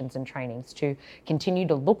educations and trainings, to continue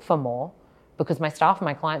to look for more, because my staff and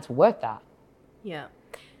my clients are worth that. Yeah.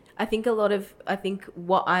 I think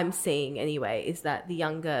what I'm seeing anyway is that the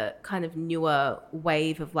younger, kind of newer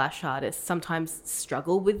wave of lash artists sometimes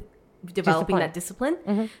struggle with developing that discipline.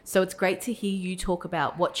 Mm-hmm. So it's great to hear you talk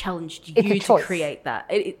about what challenged you to create that.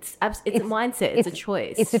 It's a mindset. It's a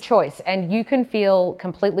choice. It's a choice. And you can feel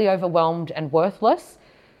completely overwhelmed and worthless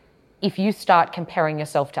if you start comparing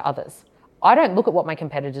yourself to others. I don't look at what my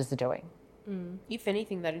competitors are doing. If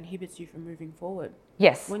anything, that inhibits you from moving forward.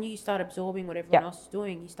 Yes. When you start absorbing what everyone else is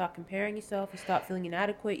doing, you start comparing yourself, you start feeling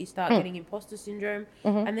inadequate, you start getting imposter syndrome,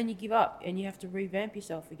 and then you give up and you have to revamp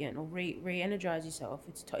yourself again or re-energize yourself.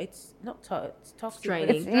 It's toxic. It's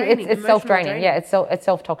draining. It's self-draining. Yeah, it's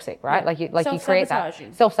self-toxic, right? Yeah. Like you create that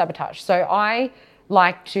self-sabotage. So I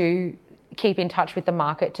like to keep in touch with the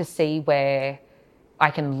market to see where I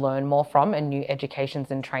can learn more from and new educations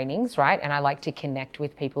and trainings, right? And I like to connect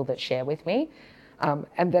with people that share with me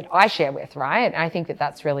and that I share with, right? And I think that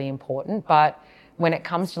that's really important. But when it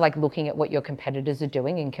comes to like looking at what your competitors are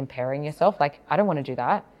doing and comparing yourself, like I don't want to do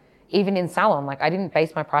that. Even in salon, like I didn't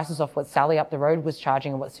base my prices off what Sally up the road was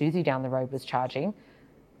charging and what Susie down the road was charging.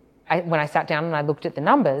 When I sat down and I looked at the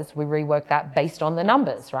numbers, we reworked that based on the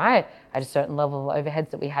numbers, right? I had a certain level of overheads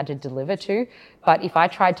that we had to deliver to. But if I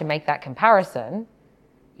tried to make that comparison,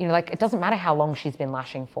 you know, like it doesn't matter how long she's been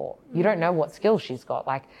lashing for. You don't know what skills she's got.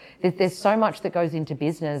 Like there's so much that goes into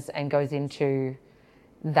business and goes into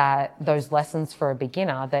those lessons for a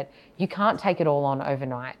beginner that you can't take it all on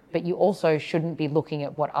overnight. But you also shouldn't be looking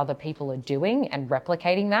at what other people are doing and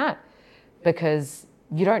replicating that, because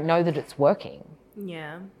you don't know that it's working.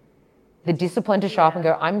 Yeah. The discipline to show up and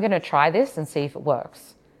go, I'm going to try this and see if it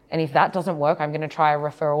works. And if that doesn't work, I'm going to try a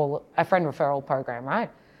friend referral program, right?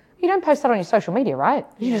 You don't post that on your social media, right?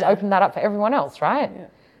 You just open that up for everyone else, right? Yeah.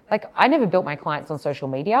 Like I never built my clients on social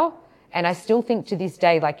media, and I still think to this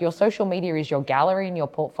day, like your social media is your gallery and your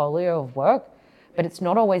portfolio of work, but it's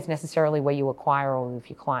not always necessarily where you acquire all of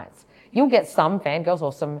your clients. You'll get some fangirls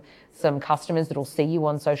or some customers that'll see you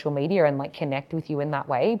on social media and like connect with you in that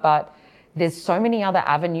way, but there's so many other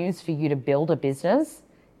avenues for you to build a business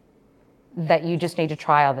that you just need to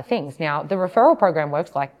try other things. Now, the referral program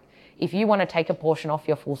works like if you want to take a portion off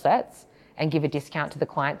your full sets and give a discount to the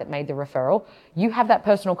client that made the referral. You have that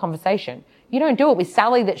personal conversation. You don't do it with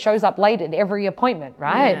Sally that shows up late at every appointment,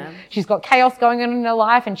 right? Yeah. She's got chaos going on in her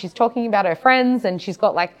life and she's talking about her friends and she's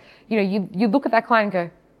got like, you look at that client and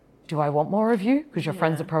go, do I want more of you? Because your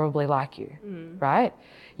friends are probably like you, right?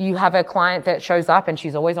 You have a client that shows up and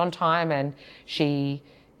she's always on time and she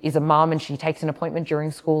is a mum and she takes an appointment during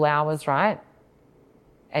school hours, right?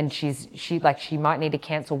 And she might need to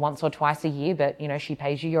cancel once or twice a year, but she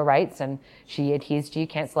pays you your rates and she adheres to your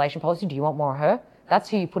cancellation policy. Do you want more of her? That's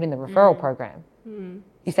who you put in the referral program.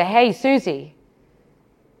 You say, hey, Susie,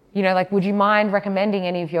 would you mind recommending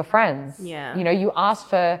any of your friends? Yeah. You ask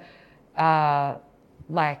for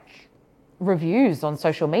reviews on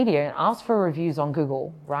social media and ask for reviews on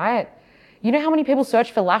Google, right? You know how many people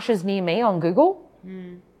search for lashes near me on Google?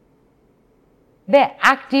 They're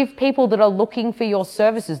active people that are looking for your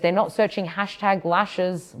services. They're not searching hashtag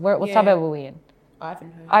lashes. What suburb are we in?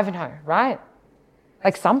 Ivanhoe, right?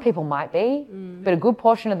 Like some people might be, but a good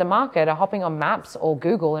portion of the market are hopping on Maps or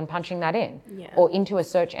Google and punching that in or into a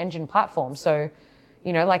search engine platform. So,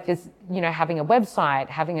 there's, having a website,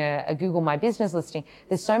 having a Google My Business listing.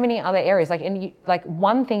 There's so many other areas.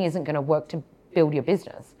 One thing isn't going to work to build your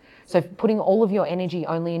business. So putting all of your energy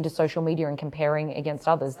only into social media and comparing against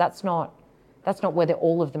others, that's not where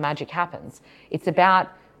all of the magic happens. It's about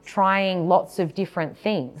trying lots of different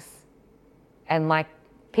things and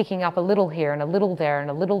picking up a little here and a little there and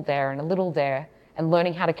a little there and a little there and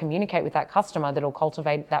learning how to communicate with that customer that'll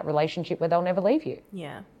cultivate that relationship where they'll never leave you.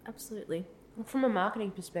 Yeah, absolutely. From a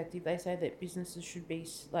marketing perspective, they say that businesses should be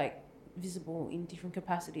visible in different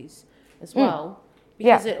capacities as well.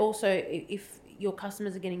 Because it also, if your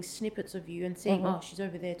customers are getting snippets of you and seeing, oh, she's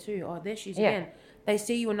over there too, oh, there she is again. They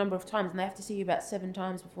see you a number of times and they have to see you about 7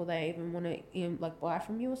 times before they even want to buy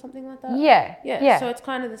from you or something like that. Yeah. So it's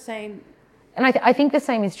kind of the same. And I think the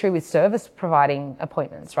same is true with service providing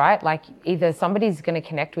appointments, right? Either somebody's going to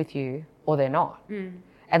connect with you or they're not.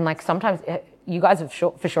 And sometimes you guys have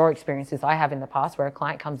for sure experienced this. I have in the past where a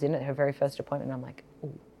client comes in at her very first appointment and I'm like,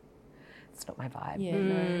 oh, it's not my vibe.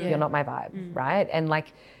 You're not my vibe, right? And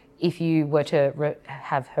if you were to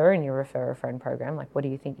have her in your refer a friend program, what do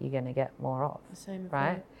you think you're going to get more of? The same,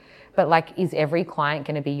 right? But is every client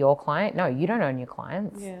going to be your client? No, you don't own your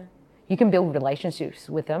clients. Yeah. You can build relationships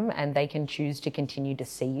with them and they can choose to continue to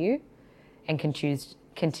see you and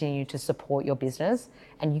continue to support your business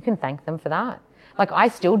and you can thank them for that. I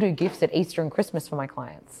still do gifts at Easter and Christmas for my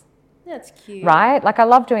clients. That's cute. Right? I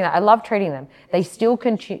love doing that. I love treating them. They still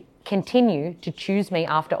continue to choose me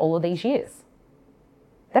after all of these years.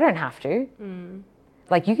 They don't have to.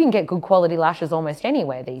 You can get good quality lashes almost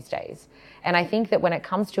anywhere these days. And I think that when it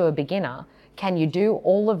comes to a beginner, can you do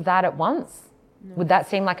all of that at once? No. Would that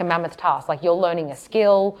seem like a mammoth task? You're learning a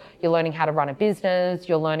skill, you're learning how to run a business,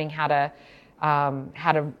 you're learning how to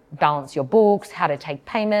balance your books, how to take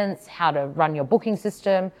payments, how to run your booking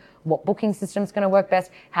system, what booking system's going to work best,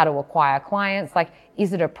 how to acquire clients.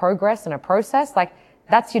 Is it a progress and a process?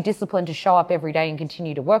 That's your discipline to show up every day and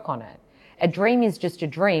continue to work on it. A dream is just a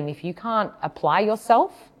dream. If you can't apply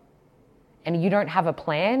yourself and you don't have a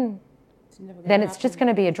plan, then it's just going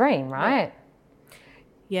to be a dream, right?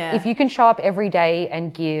 Yeah. If you can show up every day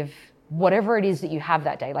and give whatever it is that you have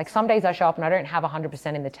that day. Some days I show up and I don't have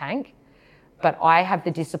 100% in the tank, but I have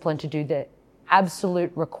the discipline to do the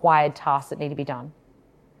absolute required tasks that need to be done.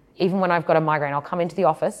 Even when I've got a migraine, I'll come into the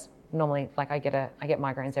office. Normally, I get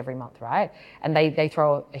migraines every month, right? And they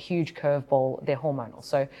throw a huge curveball. They're hormonal.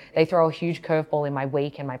 So they throw a huge curveball in my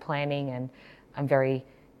week and my planning. And I'm very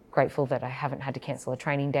grateful that I haven't had to cancel a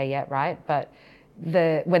training day yet, right? But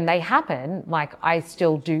when they happen, I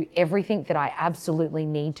still do everything that I absolutely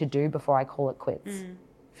need to do before I call it quits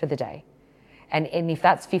for the day. And if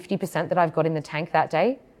that's 50% that I've got in the tank that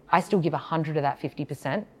day, I still give 100 of that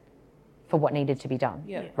 50% for what needed to be done,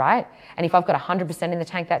 right? And if I've got 100% in the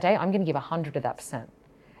tank that day, I'm going to give 100 of that percent.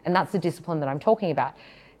 And that's the discipline that I'm talking about.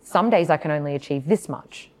 Some days I can only achieve this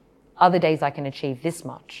much. Other days I can achieve this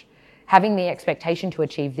much. Having the expectation to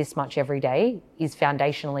achieve this much every day is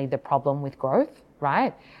foundationally the problem with growth,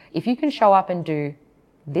 right? If you can show up and do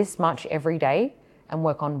this much every day and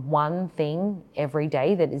work on one thing every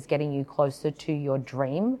day that is getting you closer to your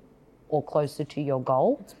dream or closer to your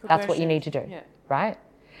goal, that's what you need to do, right?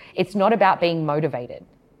 It's not about being motivated.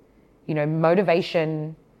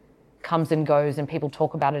 Motivation comes and goes and people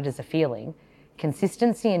talk about it as a feeling.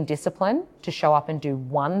 Consistency and discipline to show up and do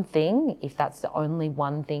one thing, if that's the only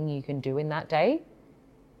one thing you can do in that day,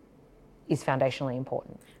 is foundationally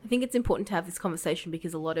important. I think it's important to have this conversation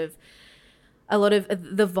because a lot of a lot of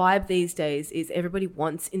the vibe these days is everybody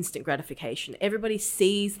wants instant gratification. Everybody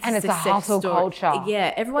sees the And it's a success hustle story. culture.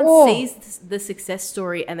 Yeah, everyone sees the success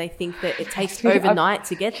story and they think that it takes overnight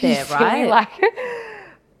to get there, right?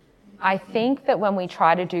 I think that when we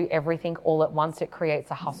try to do everything all at once, it creates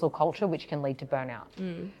a hustle culture, which can lead to burnout.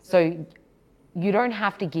 So you don't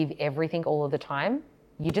have to give everything all of the time.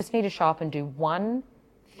 You just need to show up and do one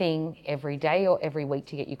thing every day or every week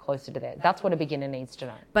to get you closer to there. That's what a beginner needs to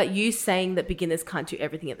know. But you saying that beginners can't do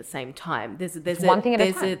everything at the same time. There's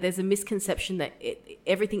a misconception that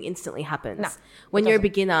everything instantly happens. No, when you're a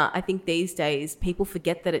beginner, I think these days people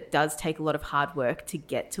forget that it does take a lot of hard work to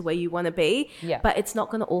get to where you want to be. Yeah. But it's not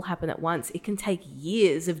going to all happen at once. It can take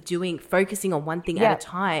years of focusing on one thing at a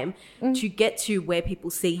time to get to where people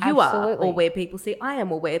see you are, or where people see I am,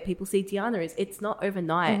 or where people see Deanna is. It's not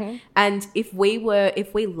overnight. And if we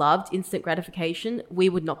loved instant gratification, we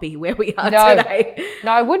would not be where we are today.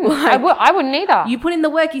 No, I wouldn't. I wouldn't either. You put in the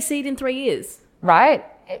work, you see it in 3 years. Right?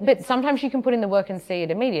 But sometimes you can put in the work and see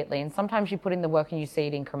it immediately, and sometimes you put in the work and you see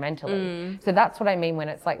it incrementally. So that's what I mean when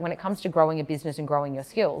it's like, when it comes to growing a business and growing your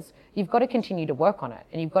skills, you've got to continue to work on it,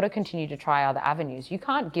 and you've got to continue to try other avenues. You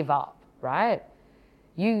can't give up, right?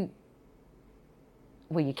 You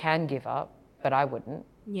can give up, but I wouldn't.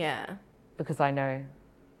 Yeah. Because I know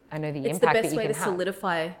the impact that you can have. It's the best way to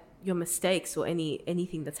solidify your mistakes or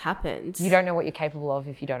anything that's happened. You don't know what you're capable of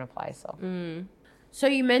if you don't apply yourself. So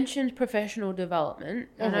you mentioned professional development,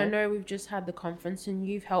 and I know we've just had the conference, and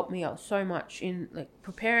you've helped me out so much in like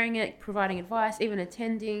preparing it, providing advice, even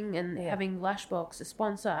attending, and having Lashbox a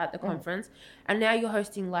sponsor at the conference. And now you're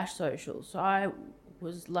hosting Lash Socials. So I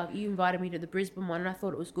was like, you invited me to the Brisbane one, and I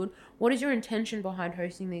thought it was good. What is your intention behind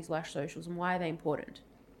hosting these Lash Socials, and why are they important?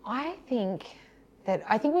 I think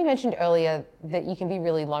we mentioned earlier that you can be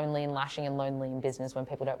really lonely in lashing and lonely in business when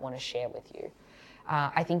people don't want to share with you.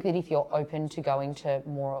 I think that if you're open to going to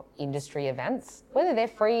more industry events, whether they're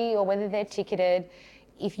free or whether they're ticketed,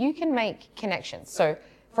 if you can make connections. So,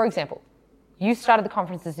 for example, you started the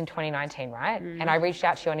conferences in 2019, right? And I reached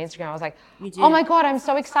out to you on Instagram. I was like, oh my God, I'm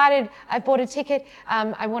so excited. I bought a ticket.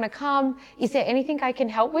 I want to come. Is there anything I can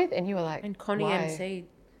help with? And you were like, and Connie MC.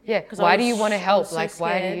 Yeah, why do you want to help? So like,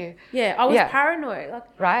 scared. why do you? Yeah, I was paranoid. Like,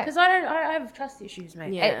 right? Because I have trust issues,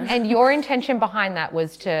 mate. Yeah. And your intention behind that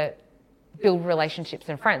was to build relationships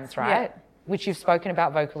and friends, right? Yeah. Which you've spoken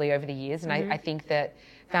about vocally over the years. And I think that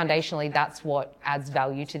foundationally, that's what adds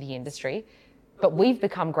value to the industry. But we've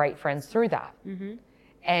become great friends through that.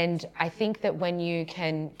 And I think that when you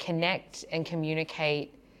can connect and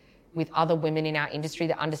communicate with other women in our industry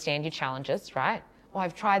that understand your challenges, right? Oh,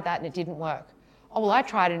 I've tried that and it didn't work. Oh, well, I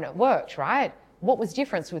tried and it worked, right? What was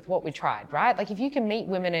different with what we tried, right? Like if you can meet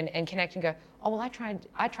women and connect and go, oh, well, I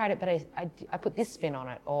tried it, but I put this spin on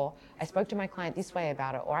it, or I spoke to my client this way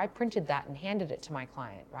about it, or I printed that and handed it to my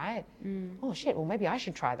client, right? Oh shit, well, maybe I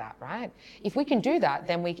should try that, right? If we can do that,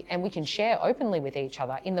 then we can share openly with each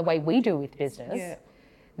other in the way we do with business.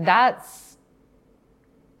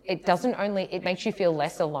 It makes you feel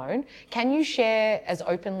less alone. Can you share as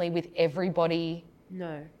openly with everybody?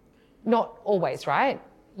 No. Not always, right?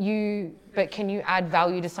 But can you add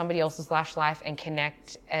value to somebody else's lash life and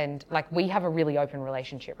connect? And like, we have a really open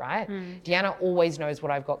relationship, right? Deanna always knows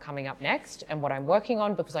what I've got coming up next and what I'm working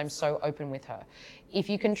on because I'm so open with her. If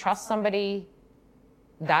you can trust somebody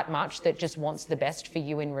that much that just wants the best for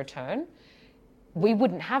you in return, we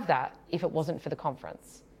wouldn't have that if it wasn't for the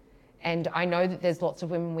conference. And I know that there's lots of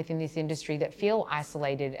women within this industry that feel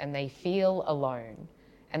isolated and they feel alone.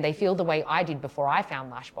 And they feel the way I did before I found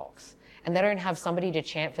Lashbox. And they don't have somebody to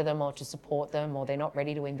chant for them or to support them, or they're not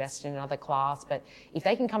ready to invest in another class. But if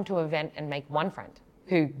they can come to an event and make one friend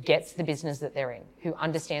who gets the business that they're in, who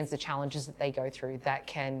understands the challenges that they go through, that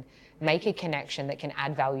can make a connection, that can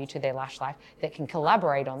add value to their lash life, that can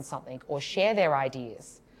collaborate on something or share their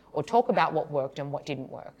ideas or talk about what worked and what didn't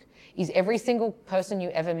work. Is every single person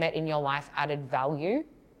you ever met in your life added value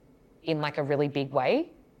in like a really big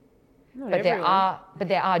way? But there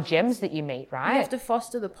are gems that you meet, right? You have to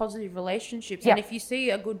foster the positive relationships, and if you see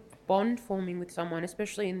a good bond forming with someone,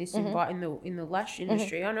 especially in this in the lash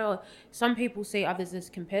industry, I know some people see others as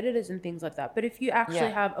competitors and things like that. But if you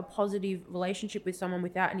actually have a positive relationship with someone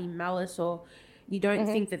without any malice, or you don't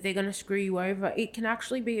think that they're going to screw you over, it can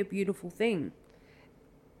actually be a beautiful thing.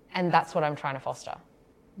 And that's what I'm trying to foster.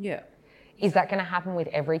 Yeah. Is that going to happen with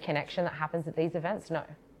every connection that happens at these events? No.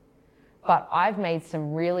 But I've made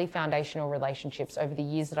some really foundational relationships over the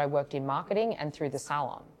years that I worked in marketing and through the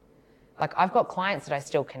salon. Like, I've got clients that I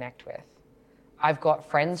still connect with. I've got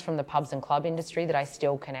friends from the pubs and club industry that I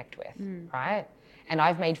still connect with, right? And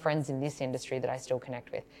I've made friends in this industry that I still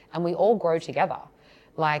connect with. And we all grow together.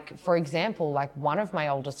 Like, for example, like one of my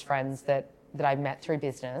oldest friends that I met through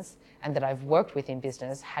business and that I've worked with in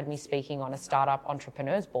business had me speaking on a startup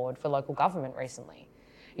entrepreneurs board for local government recently.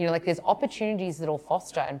 You know, like there's opportunities that'll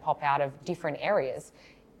foster and pop out of different areas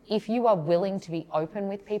if you are willing to be open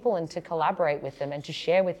with people and to collaborate with them and to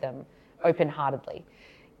share with them open-heartedly.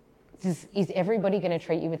 Is everybody going to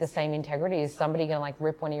treat you with the same integrity? Is somebody going to like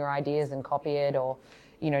rip one of your ideas and copy it, or,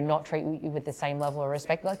 you know, not treat you with the same level of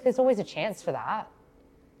respect? Like there's always a chance for that.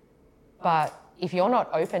 But if you're not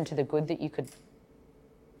open to the good that you could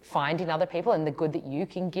find in other people and the good that you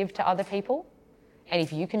can give to other people, and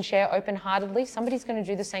if you can share open-heartedly, somebody's going to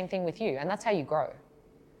do the same thing with you, and that's how you grow.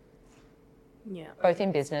 Yeah. Both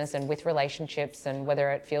in business and with relationships, and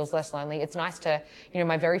whether it feels less lonely. It's nice to, you know,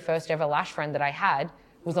 my very first ever Lash friend that I had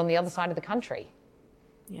was on the other side of the country.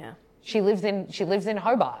 Yeah. She lives in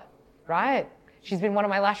Hobart, right? She's been one of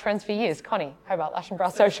my Lash friends for years. Connie, Hobart Lash and Brow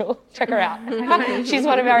Social. Check her out. She's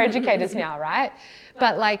one of our educators now, right?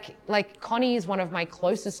 But like Connie is one of my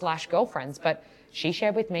closest Lash girlfriends, but she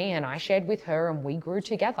shared with me and I shared with her and we grew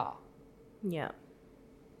together. Yeah.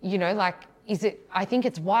 You know, like, I think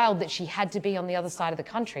it's wild that she had to be on the other side of the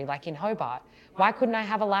country, like in Hobart. Why couldn't I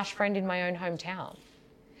have a Lash friend in my own hometown?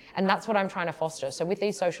 And that's what I'm trying to foster. So with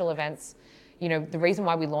these social events, you know, the reason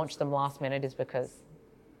why we launched them last minute is because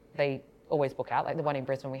they always book out. Like the one in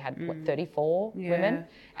Brisbane, we had 34 women,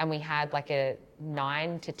 and we had like a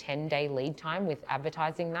 9 to 10 day lead time with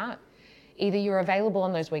advertising that. Either you're available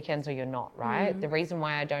on those weekends or you're not, right? The reason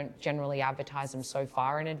why I don't generally advertise them so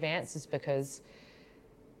far in advance is because,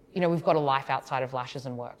 you know, we've got a life outside of lashes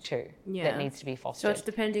and work too that needs to be fostered. So it's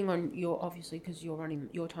depending on your, obviously, because you're running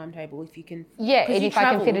your timetable, if you can. Yeah, and if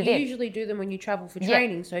I can fit it in. You usually do them when you travel for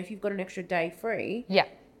training. So if you've got an extra day free,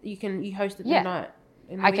 you host it the night.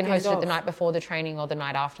 I can host it the night before the training or the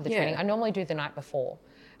night after the training. I normally do the night before.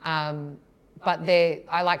 But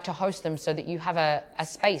I like to host them so that you have a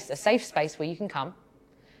safe space where you can come.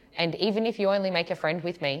 And even if you only make a friend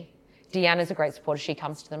with me, Deanna's a great supporter. She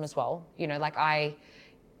comes to them as well. You know, like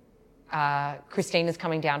Christina's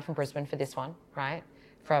coming down from Brisbane for this one, right?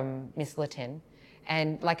 From Miss Latin.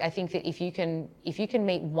 And like, I think that if you can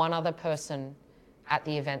meet one other person at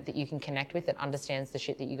the event that you can connect with that understands the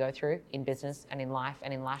shit that you go through in business and in life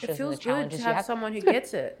and in lashes and the challenges you have. It feels good to have someone who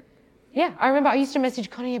gets it. Yeah, I remember I used to message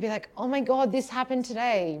Connie and be like, oh my God, this happened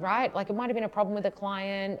today, right? Like it might have been a problem with a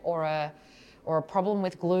client or a problem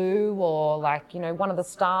with glue, or like, you know, one of the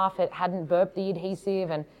staff hadn't burped the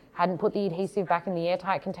adhesive and hadn't put the adhesive back in the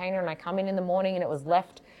airtight container, and I come in the morning and it was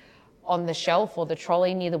left on the shelf or the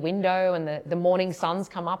trolley near the window, and the morning sun's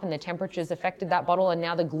come up and the temperature's affected that bottle, and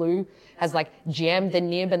now the glue has like jammed the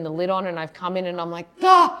nib and the lid on, and I've come in and I'm like,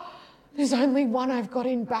 there's only one I've got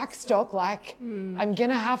in back stock, like I'm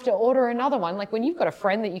gonna have to order another one. Like when you've got a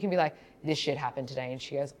friend that you can be like, this shit happened today, and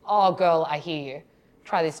she goes, oh girl, I hear you,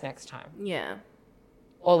 try this next time. Yeah.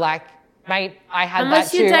 Or like, mate, I had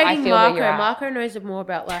Unless that too, you're I dating feel Marco. that you're out. Marco knows more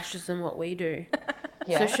about lashes than what we do.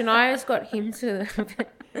 Yeah. So Shania's got him to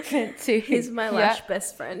He's my lash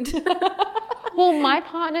best friend. Well, my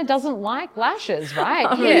partner doesn't like lashes, right?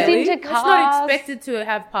 Oh, He's really? into It's cars. not expected to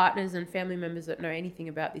have partners and family members that know anything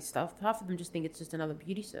about this stuff. Half of them just think it's just another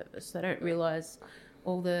beauty service. They don't realise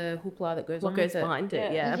all the hoopla that goes What on goes with it. behind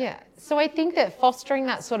it, yeah. Yeah. So I think that fostering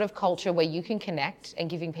that sort of culture where you can connect and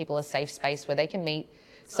giving people a safe space where they can meet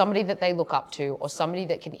somebody that they look up to or somebody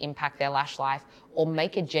that can impact their lash life or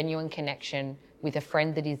make a genuine connection with a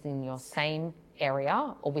friend that is in your same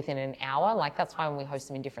area or within an hour. Like that's why when we host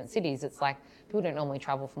them in different cities, it's like people don't normally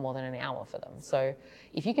travel for more than an hour for them. So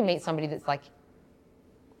if you can meet somebody that's like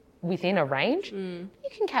within a range, you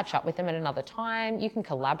can catch up with them at another time. You can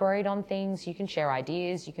collaborate on things. You can share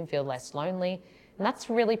ideas. You can feel less lonely. And that's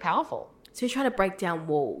really powerful. So you're trying to break down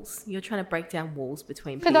walls. You're trying to break down walls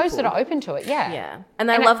between For people. those that are open to it, yeah. Yeah. And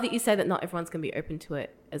I love that you say that not everyone's going to be open to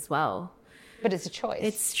it as well. But it's a choice.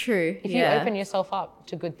 It's true. If you open yourself up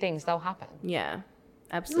to good things, they'll happen. Yeah.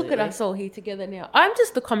 Absolutely. Look at us all here together now. I'm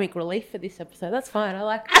just the comic relief for this episode. That's fine. I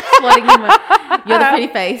like slotting in my... You're the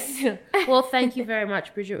pretty face. Well, thank you very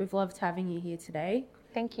much, Bridget. We've loved having you here today.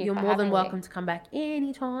 Thank you. You're for more than having welcome me. to come back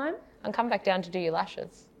anytime. And come back down to do your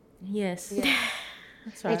lashes. Yes. Yeah.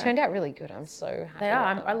 That's right. They turned out really good. I'm so happy. They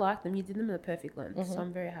are. with I them. like them. You did them in the perfect length, so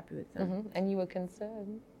I'm very happy with them. And you were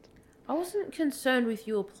concerned. I wasn't concerned with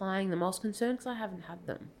you applying them. I was concerned because I haven't had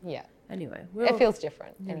them. Yeah. Anyway, It feels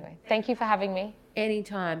different. Anyway, thank you for having me.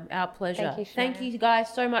 anytime. Our pleasure. Thank you, Thank Shania. you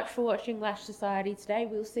guys so much for watching Lash Society today.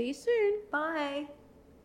 We'll see you soon. Bye.